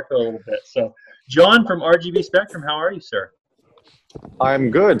about Barco a little bit. So, John from RGB Spectrum, how are you, sir? I'm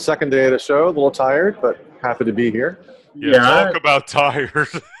good. Second day of the show, a little tired, but happy to be here. Yeah. Talk about tired.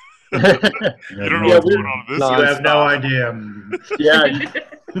 You don't know what's going on with this. You have no idea. Yeah.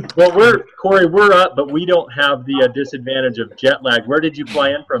 Well, Corey, we're up, but we don't have the disadvantage of jet lag. Where did you fly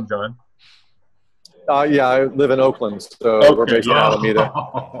in from, John? Yeah, I live in Oakland, so we're based in Alameda.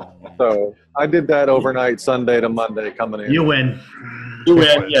 So I did that overnight, Sunday to Monday, coming in. You win. You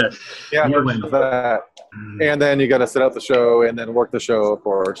win, yes. Yeah, You win. that. And then you got to set up the show and then work the show, of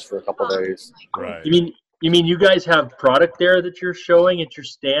course, for a couple of days. Right. You mean you guys have product there that you're showing at your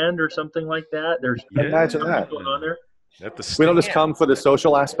stand or something like that? There's Imagine that. going on there. We don't just come for the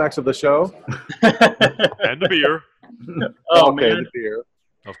social aspects of the show. And the beer. Oh okay, man, the beer.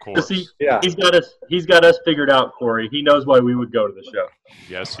 Of course. See, he's got us figured out, Corey. He knows why we would go to the show.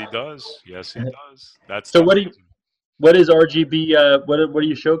 Yes, he does. Yes, he does. That's so. What is RGB? What are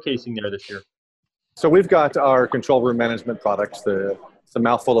you showcasing there this year? So we've got our control room management products. It's a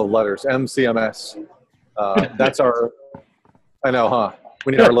mouthful of letters. MCMS. That's our. I know, huh?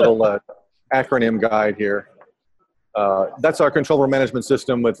 We need our little acronym guide here. That's our control room management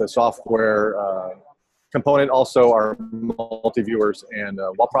system with a software component, also our multi-viewers and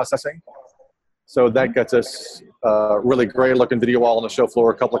wall processing. So that gets us really great looking video wall on the show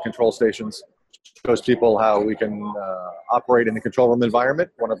floor, a couple of control stations. Shows people how we can operate in the control room environment,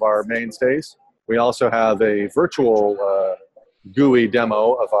 one of our mainstays. We also have a virtual GUI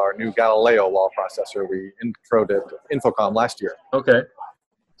demo of our new Galileo wall processor we introed at Infocom last year. Okay.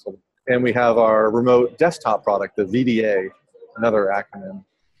 And we have our remote desktop product, the VDA, another acronym.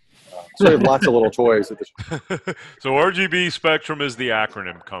 So we have lots of little toys. So RGB Spectrum is the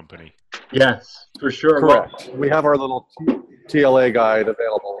acronym company. Yes, for sure. Correct. We have our little TLA guide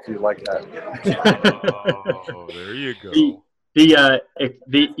available if you like that. Oh, there you go. The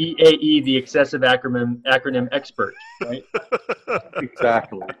EAE, the excessive acronym expert, right?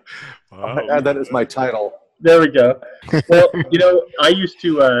 Exactly. Wow. Add that as my title. There we go. Well, I used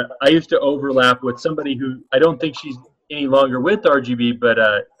to overlap with somebody who I don't think she's any longer with RGB, but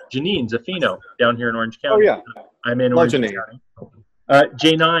Janine Zaffino down here in Orange County. Oh yeah, I'm in Orange County.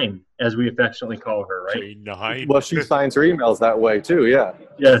 J9, as we affectionately call her, right? J9. Well, she signs her emails that way too. Yeah.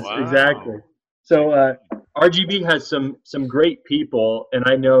 Yes, Wow. exactly. So RGB has some great people, and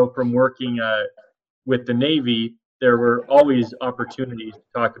I know from working with the Navy, there were always opportunities to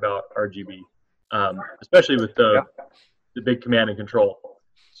talk about RGB, especially with the big command and control.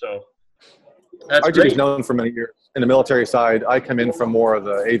 So That's RGB is great. known for many years. In the military side, I come in from more of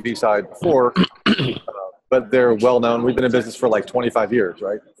the AV side before, but they're well known. We've been in business for like 25 years,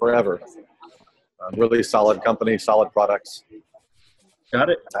 right? Forever. Really solid company, solid products. Got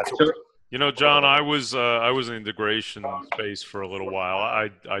it. So, You know, John, I was in integration space for a little while.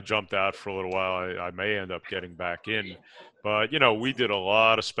 I jumped out for a little while. I may end up getting back in, but you know, we did a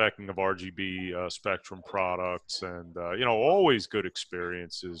lot of speccing of RGB spectrum products, and you know, always good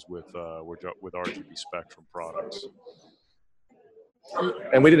experiences with RGB spectrum products.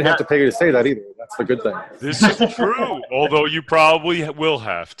 And we didn't have to pay you to say that either. That's the good thing. This is true, although you probably will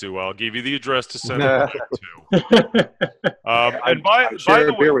have to. I'll give you the address to send it back to. And by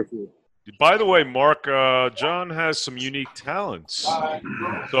the way, with you. By the way, Mark, John has some unique talents,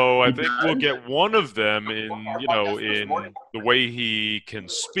 so I think we'll get one of them in the way he can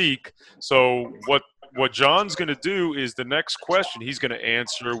speak. So what John's going to do is the next question he's going to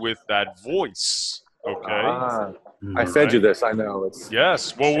answer with that voice. Okay. I fed you this. I know.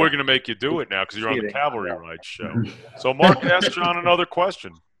 Yes. Well, we're going to make you do it now because you're on the cAValry Ride show. So, Mark, ask John another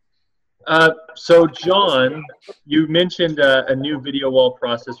question. So, John, you mentioned a new video wall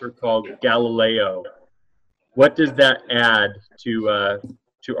processor called Galileo. What does that add to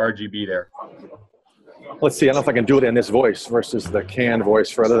RGB there? Let's see. I don't know if I can do it in this voice versus the canned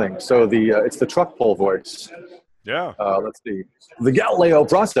voice for other things. So it's the truck pull voice. Yeah. Let's see. The Galileo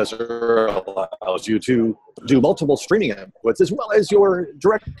processor allows you to do multiple streaming inputs as well as your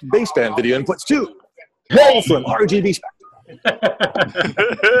direct baseband video inputs too. All from RGB spectrum.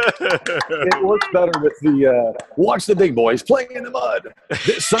 It works better with the Watch the Big Boys Playing in the Mud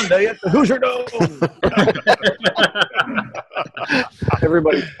this Sunday at the Hoosier Dome.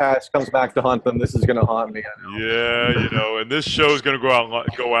 Everybody's past comes back to haunt them. This is going to haunt me. I know. Yeah, you know, and this show is going to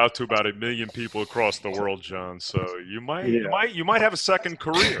go out to about 1 million people across the world, John. So you might have a second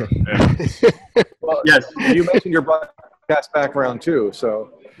career. Well, yes, you mentioned your broadcast background too.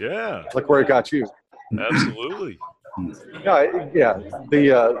 So yeah, look where it got you. Absolutely. Yeah.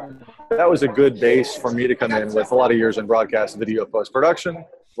 That was a good base for me to come in with a lot of years in broadcast video post-production, a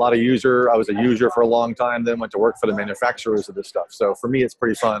lot of I was a user for a long time, then went to work for the manufacturers of this stuff. So for me, it's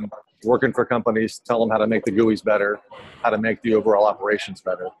pretty fun working for companies, tell them how to make the GUIs better, how to make the overall operations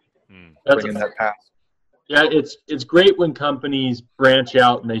better. Bringing that past. Yeah, it's great when companies branch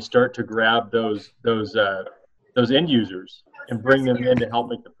out and they start to grab those end users and bring them in to help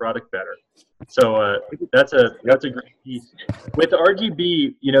make the product better. So that's a great piece. With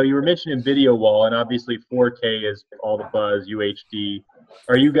RGB, you know, you were mentioning video wall, and obviously 4K is all the buzz, UHD.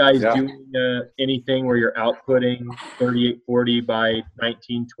 Are you guys doing anything where you're outputting 3840 by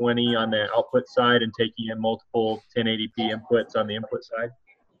 1920 on the output side and taking in multiple 1080p inputs on the input side?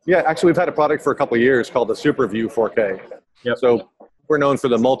 Yeah, actually, we've had a product for a couple of years called the SuperView 4K. Yep. So we're known for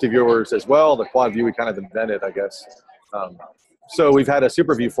the multi-viewers as well. The quad view we kind of invented, I guess. So we've had a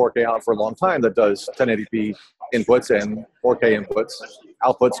SuperView 4K out for a long time that does 1080p inputs and 4K inputs,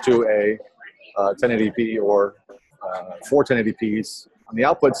 outputs to a 1080p or 4 1080ps on the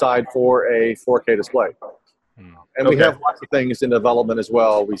output side for a 4K display. And we have lots of things in development as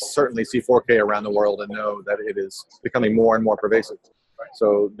well. We certainly see 4K around the world and know that it is becoming more and more pervasive.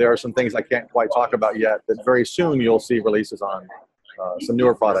 So there are some things I can't quite talk about yet that very soon you'll see releases on some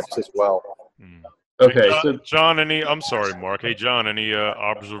newer products as well. Okay, hey, John, I'm sorry, Mark. Hey, John, any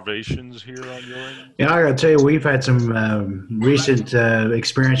observations here on your end? Yeah, I got to tell you, we've had some recent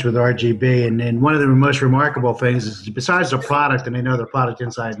experience with RGB, and one of the most remarkable things is, besides the product, and they know the product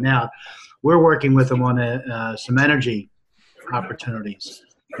inside and out, we're working with them on some energy opportunities,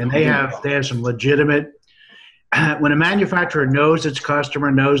 and they have some legitimate. When a manufacturer knows its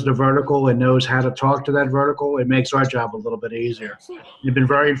customer, knows the vertical, and knows how to talk to that vertical, it makes our job a little bit easier. You've been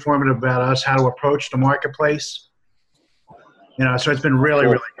very informative about us, how to approach the marketplace. You know, so it's been really,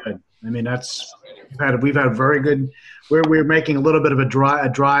 really good. I mean, we've had very good. We're making a little bit of a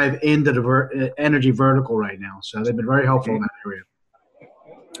drive into the energy vertical right now. So they've been very helpful in that area.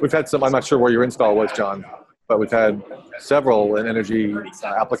 We've had some. I'm not sure where your install was, John, but we've had several energy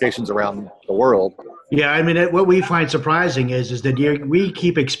applications around the world. Yeah, I mean, what we find surprising is that we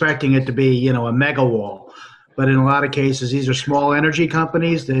keep expecting it to be, you know, a mega wall, but in a lot of cases, these are small energy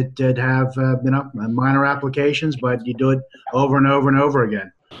companies that have, you know, minor applications, but you do it over and over and over again.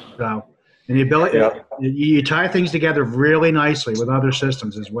 So, and the ability, you tie things together really nicely with other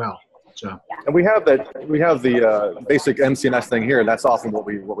systems as well. So, and we have the basic MCNS thing here. That's often what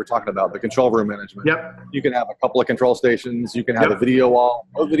we're talking about, the control room management. Yep. You can have a couple of control stations. You can have a video wall,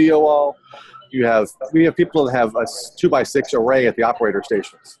 no video wall. We have people that have a 2x6 array at the operator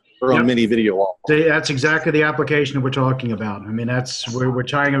stations. Or a mini video wall. That's exactly the application we're talking about. I mean, we're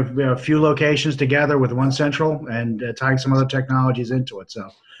tying a few locations together with one central and tying some other technologies into it. So,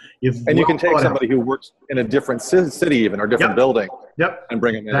 you can take somebody who works in a different city even or different building. Yep. And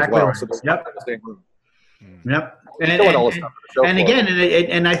bring them in exactly as well. Right. So they're yep. in the same room. Yep. And again,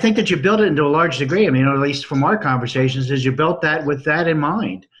 and I think that you built it into a large degree. I mean, or at least from our conversations, is you built that with that in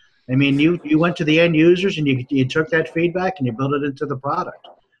mind. I mean, you went to the end users and you took that feedback and you built it into the product.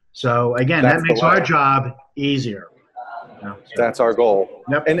 So again, that makes our job easier. That's our goal.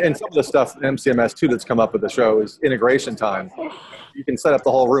 Yep. And some of the stuff in MCMS too that's come up with the show is integration time. You can set up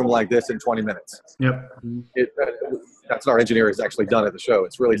the whole room like this in 20 minutes. Yep. That's what our engineer has actually done at the show.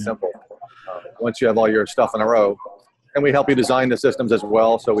 It's really simple. Once you have all your stuff in a row, and we help you design the systems as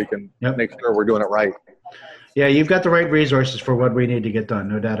well, so we can make sure we're doing it right. Yeah, you've got the right resources for what we need to get done.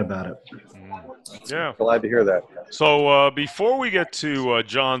 No doubt about it. Yeah. Glad to hear that. So before we get to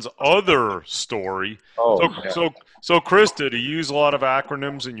John's other story, so Krista, do you use a lot of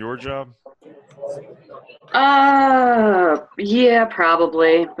acronyms in your job? Yeah,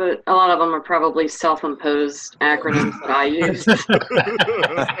 probably, but a lot of them are probably self-imposed acronyms that I use.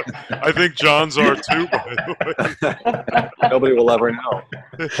 I think John's are too, by the way. Nobody will ever know.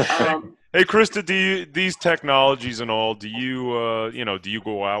 Hey, Krista, these technologies and all, do you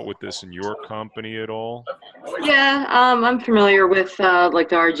go out with this in your company at all? Yeah, I'm familiar with like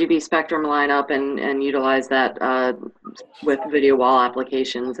the RGB spectrum lineup and utilize that with video wall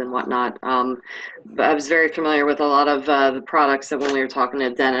applications and whatnot. But I was very familiar with a lot of the products that when we were talking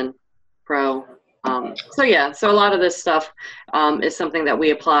to Denon Pro. So a lot of this stuff is something that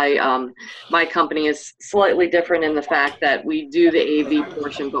we apply. My company is slightly different in the fact that we do the AV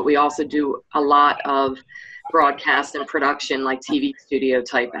portion, but we also do a lot of broadcast and production, like TV studio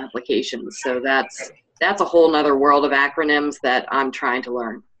type applications. So that's a whole nother world of acronyms that I'm trying to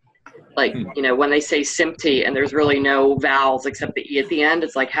learn. Like, when they say SMPTE and there's really no vowels except the E at the end,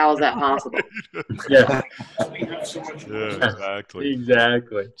 it's like, how is that possible? Yeah. Exactly.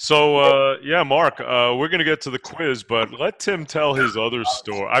 Exactly. So, Mark, we're going to get to the quiz, but let Tim tell his other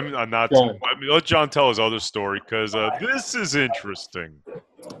story. Let John tell his other story, because this is interesting.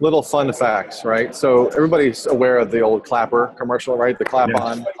 Little fun facts, right? So everybody's aware of the old clapper commercial, right? The clap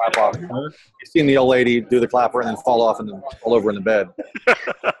on, clap off. You've seen the old lady do the clapper and then fall off and then fall over in the bed.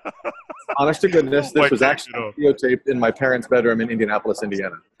 Honest to goodness, this was actually videotaped in my parents' bedroom in Indianapolis,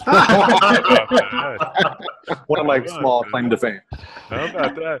 Indiana. One of my small claim to fame. How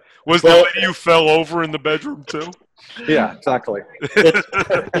about that? Was the lady you fell over in the bedroom too? Yeah, exactly.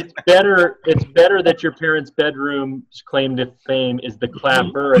 It's better that your parents' bedroom's claim to fame is the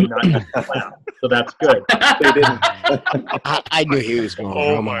clapper and not just the clap. So that's good. They didn't. I knew he was going.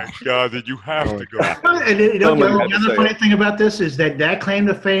 Oh my God! Did you have to go? And the other funny thing about this is that claim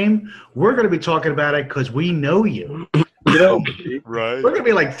to fame, we're going to be talking about it because we know you. Right. We're going to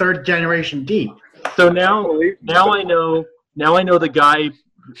be like third generation deep. So now I know the guy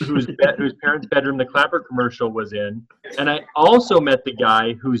whose parents' bedroom the clapper commercial was in, and I also met the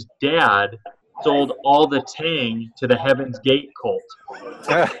guy whose dad sold all the Tang to the Heaven's Gate cult.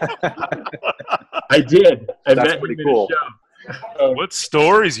 I did. I met him in a show. What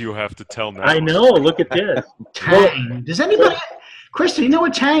stories you have to tell now? I know. Look at this. Tang. Does anybody, Krista, you know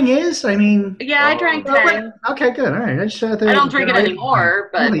what Tang is? I mean, yeah, I drank Tang. Okay, good. All right. I don't drink it anymore.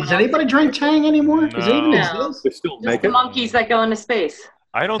 But does anybody drink Tang anymore? Does it even No. exist? They still Just make the it. monkeys that go into space.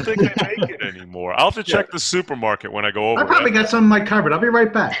 I don't think they make it anymore. I'll have to check the supermarket when I go over. I probably got some in my cupboard. I'll be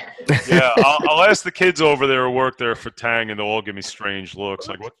right back. Yeah, I'll ask the kids over there who work there for Tang, and they'll all give me strange looks.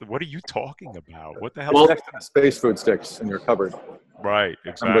 Like, what are you talking about? What the hell? Well, next to the space food sticks in your cupboard. Right,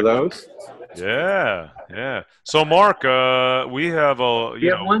 exactly. Remember those? Yeah. So, Mark, we have a we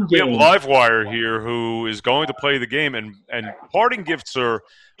have Livewire here who is going to play the game, and parting gifts are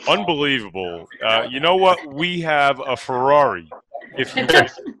unbelievable. You know what? We have a Ferrari. If you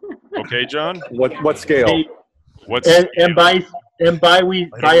okay, John. What scale? And by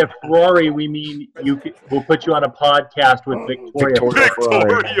a Ferrari we mean we'll put you on a podcast with Victoria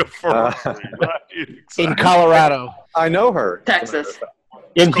Ferrari. Right, exactly. In Colorado. I know her. Texas.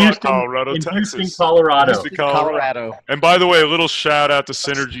 In Houston, Texas. Colorado. And by the way, a little shout out to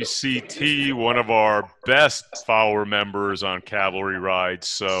Synergy CT, one of our best follower members on cAValry rides.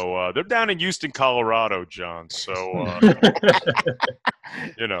 So they're down in Houston, Colorado, John. So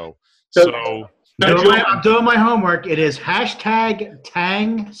I'm doing my homework. It is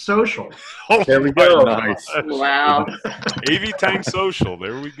 #Tang Social. Oh, there we go. Nice. Wow. AV Tang Social.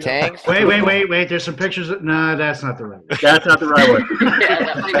 There we go. Tang. Wait. There's some pictures. No, that's not the right one. That's not the right one.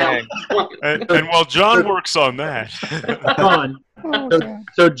 Yeah, And while John works on that,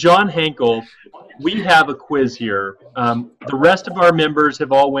 So John Henkel, we have a quiz here. The rest of our members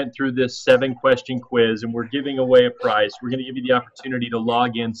have all went through this 7-question quiz, and we're giving away a prize. We're going to give you the opportunity to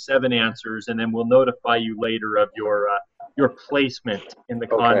log in 7 answers, and then we'll notify you later of your placement in the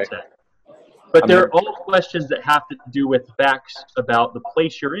content. But they're all questions that have to do with facts about the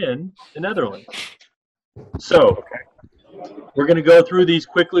place you're in, the Netherlands. So we're going to go through these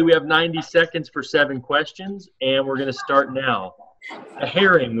quickly. We have 90 seconds for 7 questions, and we're going to start now. A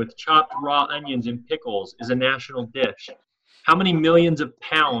herring with chopped raw onions and pickles is a national dish. How many millions of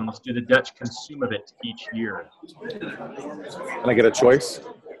pounds do the Dutch consume of it each year? Can I get a choice?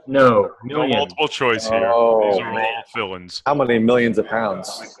 No, No millions. multiple choice here. Oh, These are all fill-ins. How many millions of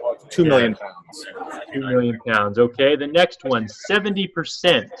pounds? 2 million pounds. 2 million pounds. Okay, the next one.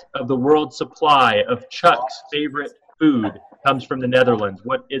 70% of the world's supply of Chuck's favorite food comes from the Netherlands.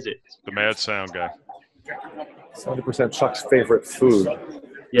 What is it? The Mad Sound guy. 70% Chuck's favorite food.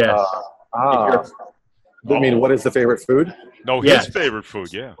 Yes. I mean, what is the favorite food? No, his favorite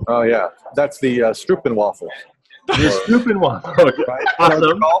food, yeah. Oh, yeah. That's the Stroopwafel. The Stroopwafel. Right?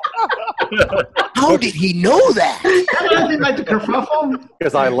 Awesome. How did he know that? Anything like the kerfuffle?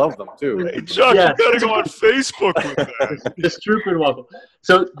 Because I love them, too. Hey, Chuck, Yes. you got to go on Facebook with that. The Stroopwafel.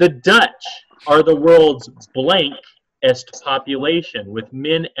 So the Dutch are the world's blankest population, with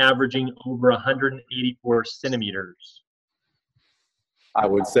men averaging over 184 centimeters. I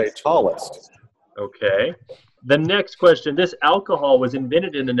would say tallest. Okay. The next question. This alcohol was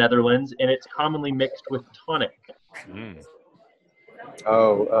invented in the Netherlands, and it's commonly mixed with tonic.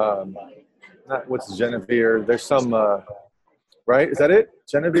 What's Genevieve? There's some, right? Is that it?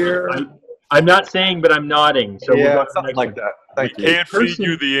 Genevieve? I'm not saying, but I'm nodding. So yeah, we'll go something like that. Thank you. Can't feed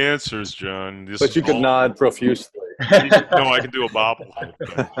you the answers, John. But you could nod profusely. No, I can do a bobblehead.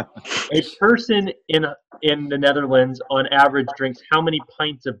 A person in the Netherlands, on average, drinks how many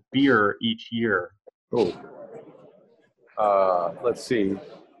pints of beer each year? Oh. Let's see.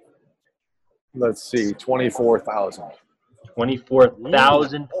 24,000.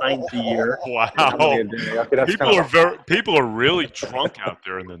 24,000 pints a year. Wow. Okay, People are really drunk out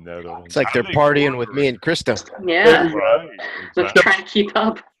there in the Netherlands. It's like they're partying with me and Krista. Yeah. Right. They're Exactly. trying to keep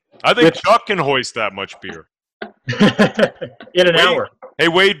up. I think Chuck can hoist that much beer. In an hour. Hey,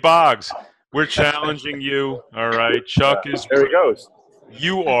 Wade Boggs, we're challenging you. All right. Chuck is. There he goes.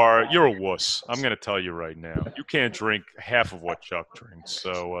 You're a wuss. I'm going to tell you right now. You can't drink half of what Chuck drinks.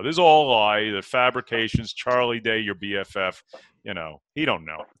 So this is all a lie. The fabrications, Charlie Day, your BFF, he don't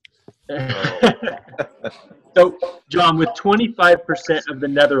know. So, John, with 25% of the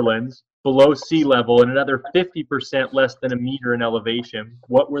Netherlands below sea level and another 50% less than a meter in elevation,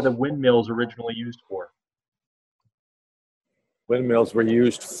 what were the windmills originally used for? Windmills were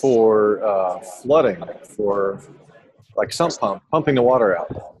used for flooding, for like sump pump, pumping the water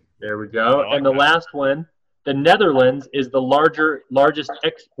out. There we go. And the last one, the Netherlands is the largest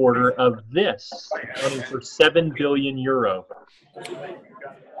exporter of this, accounting for 7 billion euro.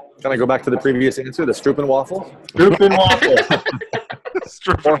 Can I go back to the previous answer, the Stroopwafel? Stroopwafel.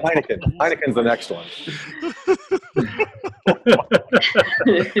 Or Heineken. Heineken's the next one.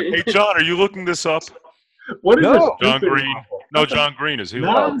 Hey, John, are you looking this up? What is No. this? John Green. No, John Green. Is he?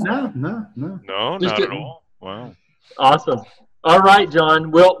 No, No, Just not a- at all. Wow. Awesome. All right, John.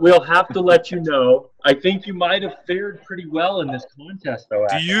 We'll have to let you know. I think you might have fared pretty well in this contest, though.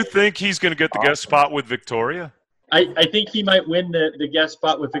 Do you think he's going to get the guest spot with Victoria? I think he might win the guest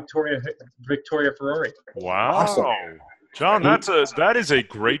spot with Victoria Ferrari. Wow. Awesome. John, that is a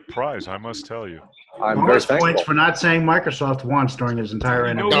great prize, I must tell you. I'm very Bonus thankful. points for not saying Microsoft once during his entire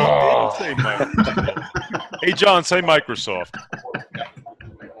You know, interview. he didn't say Microsoft. Hey, John, say Microsoft.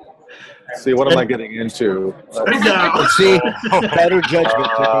 See, what am I getting into? See, better judgment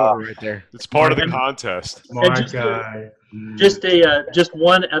took over right there. It's part of the contest. And just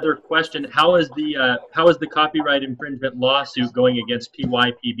one other question: How is the copyright infringement lawsuit going against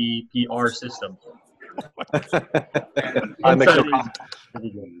PYPB PR system? I make no comment.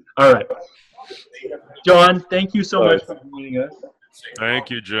 All right, John. Thank you so much for joining us. Thank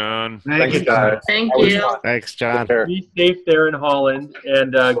you, John. Thank you, guys. Thank Always you. fun. Thanks, John. Take care. Be safe there in Holland,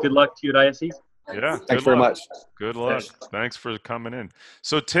 and good luck to you at ISE. Yeah. Thanks very much. Good luck. Thanks for coming in.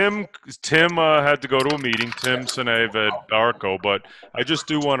 So Tim had to go to a meeting. Tim Senev at Barco, but I just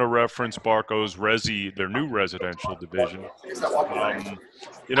do want to reference Barco's their new residential division.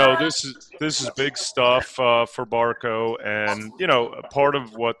 This is big stuff for Barco, and part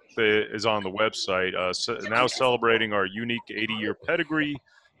of what is on the website. Now celebrating our unique 80-year pedigree.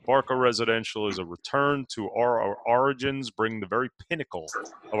 Barco Residential is a return to our origins, bringing the very pinnacle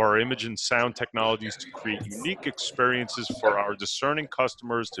of our image and sound technologies to create unique experiences for our discerning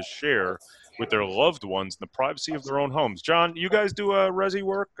customers to share with their loved ones in the privacy of their own homes. John, you guys do resi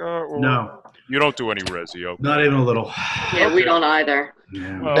work? Or No. You don't do any resi, okay? Not even a little. Yeah, we don't either.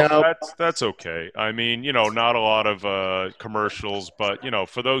 Well, No. that's okay. I mean, not a lot of commercials, but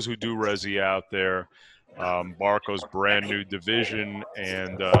for those who do resi out there, Barco's brand new division,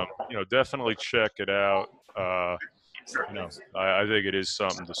 and definitely check it out. I think it is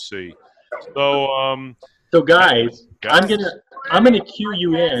something to see. So guys, I'm gonna cue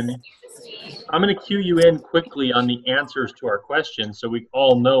you in. I'm going to cue you in quickly on the answers to our questions so we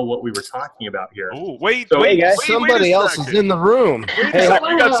all know what we were talking about here. Oh, wait, Hey guys, wait somebody else is in the room. Wait a second.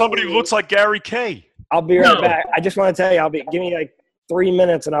 We got somebody who looks like Gary K. I'll be right back. I just want to tell you, give me like 3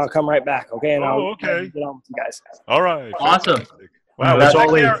 minutes and I'll come right back, okay? And I'll get on with you guys. All right. Awesome. Wow, that's was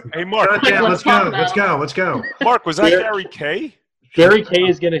all. that Hey, Mark. Let's go. Mark, was that Gary K? Gary K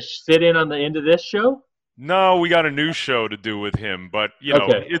is going to sit in on the end of this show? No, we got a new show to do with him, but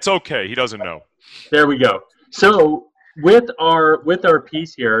it's okay. He doesn't know. There we go. So with our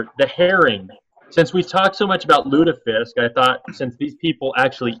piece here, the herring. Since we've talked so much about lutefisk, I thought since these people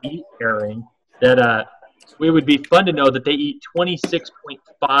actually eat herring, that it would be fun to know that they eat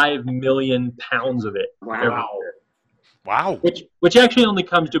 26.5 million pounds of it every year. Wow. Which actually only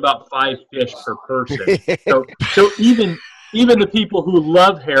comes to about 5 fish per person. so even the people who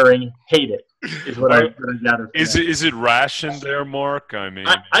love herring hate it. Is what I gather. Is it rationed there, Mark? I mean,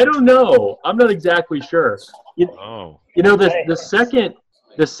 I don't know. I'm not exactly sure. The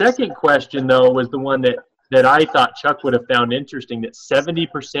second question though was the one that I thought Chuck would have found interesting. That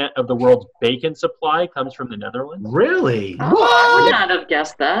 70% of the world's bacon supply comes from the Netherlands. Really? Oh, I would not have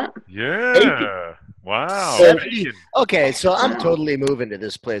guessed that. Yeah. Bacon. Wow. Okay, so I'm totally moving to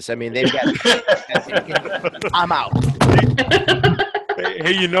this place. I mean, they've got. I'm out.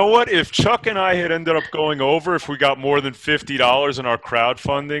 Hey, you know what? If Chuck and I had ended up going over, if we got more than $50 in our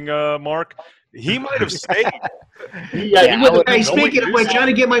crowdfunding, Mark, he might have stayed. Hey, speaking of which, trying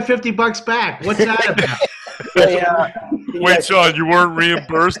to get my $50 back. What's that about? Wait, John, you weren't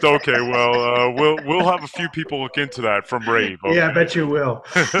reimbursed? Okay, well, we'll have a few people look into that from Brave. Okay? Yeah, I bet you will.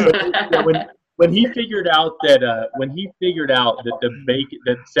 When he figured out that the bacon,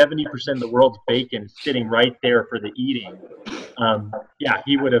 that 70% of the world's bacon is sitting right there for the eating,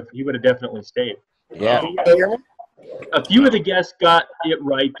 he would have definitely stayed. Yeah. A few of the guests got it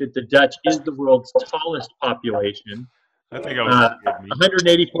right that the Dutch is the world's tallest population. I think I was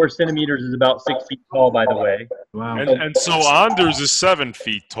 184 centimeters is about 6 feet tall, by the way. Wow. And so Anders is 7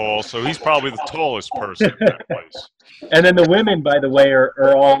 feet tall, so he's probably the tallest person in that place. And then the women, by the way,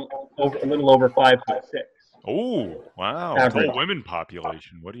 are all a little over 5'6". Oh, wow. Average. Whole women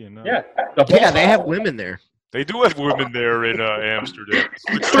population. What do you know? Yeah. They have women there. They do have women there in Amsterdam.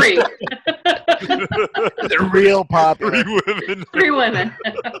 3. They're real popular. 3 women. 3 women.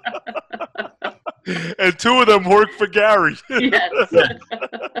 And 2 of them work for Gary. Yes. The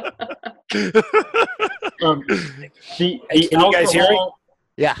you guys hear me?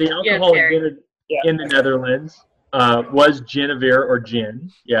 Yeah. The alcohol invented in the Netherlands was Genever or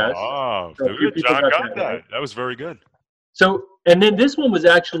gin. Yes. Oh, So a few good. people John got got that that. right. That was very good. So, and then this one was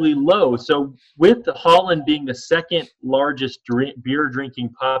actually low. So, with Holland being the second largest beer drinking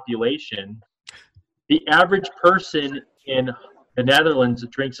population, the average person in the Netherlands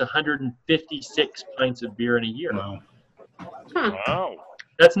drinks 156 pints of beer in a year. Wow. Wow.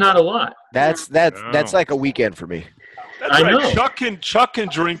 That's not a lot. That's like a weekend for me. That's I right. know. Chuck can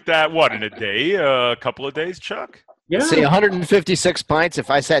drink that, what, in a day? A couple of days, Chuck? Yeah. See, 156 pints. If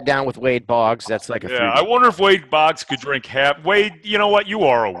I sat down with Wade Boggs, that's like a 3. Yeah, I wonder if Wade Boggs could drink half. Wade, you know what? You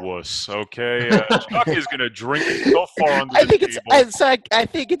are a wuss, okay? Chuck is going to drink so far under the table. I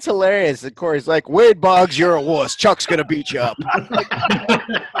think it's hilarious that Corey's like, Wade Boggs, you're a wuss. Chuck's going to beat you up.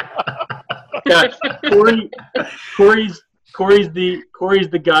 Yeah, Corey's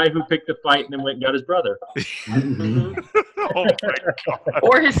the guy who picked the fight and then went and got his brother. Oh, my God.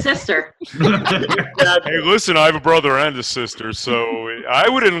 Or his sister. Hey, listen, I have a brother and a sister, so I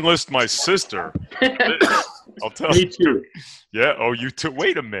would enlist my sister. I'll tell Me you. too. Yeah, oh, you too.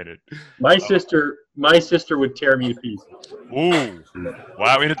 Wait a minute. My sister would tear me to pieces. Ooh.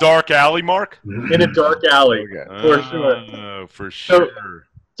 Wow, in a dark alley, Mark? In a dark alley, for sure. For sure.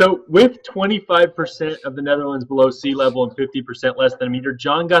 So with 25% of the Netherlands below sea level and 50% less than a meter,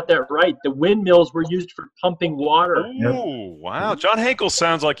 John got that right. The windmills were used for pumping water. Oh, wow. John Hankel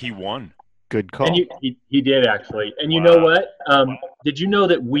sounds like he won. Good call. And he did, actually. And you know what? did you know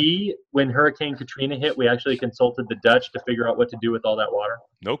that when Hurricane Katrina hit, we actually consulted the Dutch to figure out what to do with all that water?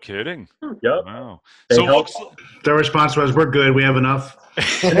 No kidding. Yep. Wow. They So helped. Their response was, "We're good. We have enough."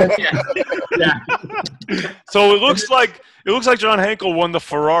 Yeah. So it looks like John Henkel won the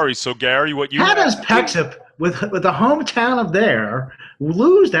Ferrari. So Gary, what you How does Pexip, with the hometown of there,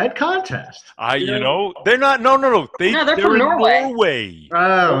 lose that contest? They're not. No. they're They're from in Norway.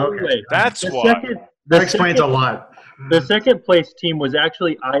 Oh, okay. Norway. That's The why. That explains a lot. The second place team was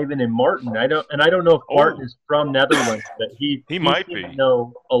actually Ivan and Martin. I don't know if Martin is from Netherlands, but he might seemed be. to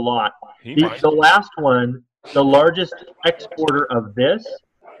know a lot. Might The last one, the largest exporter of this,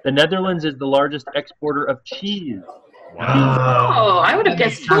 the Netherlands is the largest exporter of cheese. Wow. Oh, I would have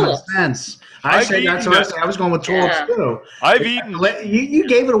guessed tulips. Sense. I said that's what I said. I was going with tulips too. I've eaten. You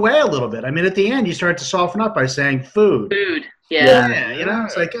gave it away a little bit. I mean, at the end, you start to soften up by saying food. Food. Yeah.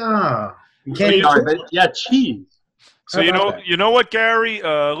 It's like, you can't eat cheese. So you know what, Gary?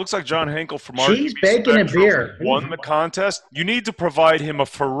 Looks like John Henkel from cheese, RGB bacon, and Spectrum beer won the contest. You need to provide him a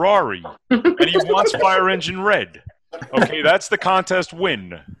Ferrari, and he wants Fire Engine Red. Okay, that's the contest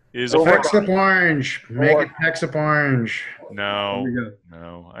win. Is a Pexip Orange. Make it Pexip Orange. No,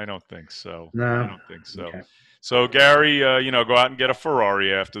 I don't think so. No, I don't think so. Okay. So Gary, go out and get a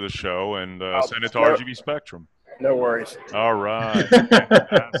Ferrari after the show and send it to RGB Spectrum. No worries. All right.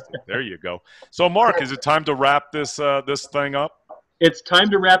 Fantastic. There you go. So, Mark, is it time to wrap this thing up? It's time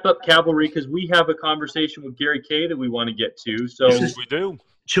to wrap up cAValry because we have a conversation with Gary K that we want to get to. So yes, we do.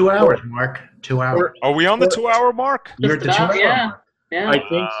 2 hours, Mark. 2 hours. Are we on the 2-hour mark? You're at the 2 hour mark. Yeah. I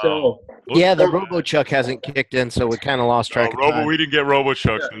think so. Yeah, the RoboChuck hasn't kicked in, so we kind of lost track of time. We didn't get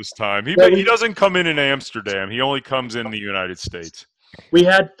RoboChuck this time. He doesn't come in Amsterdam. He only comes in the United States. We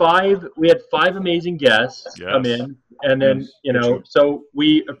had five amazing guests come in, and then so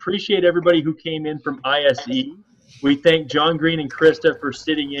we appreciate everybody who came in from ISE. We thank John Green and Krista for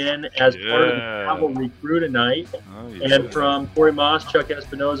sitting in as part of the cAValry crew tonight. And from Corey Moss, Chuck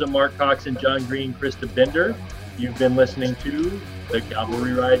Espinoza, Mark Cox, and John Green, Krista Bender, you've been listening to the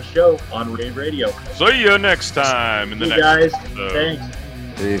cAValry Ride Show on Rave Radio. See you next time in the next guys. episode. Thanks.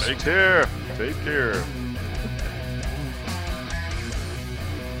 Peace. Take care. Take care.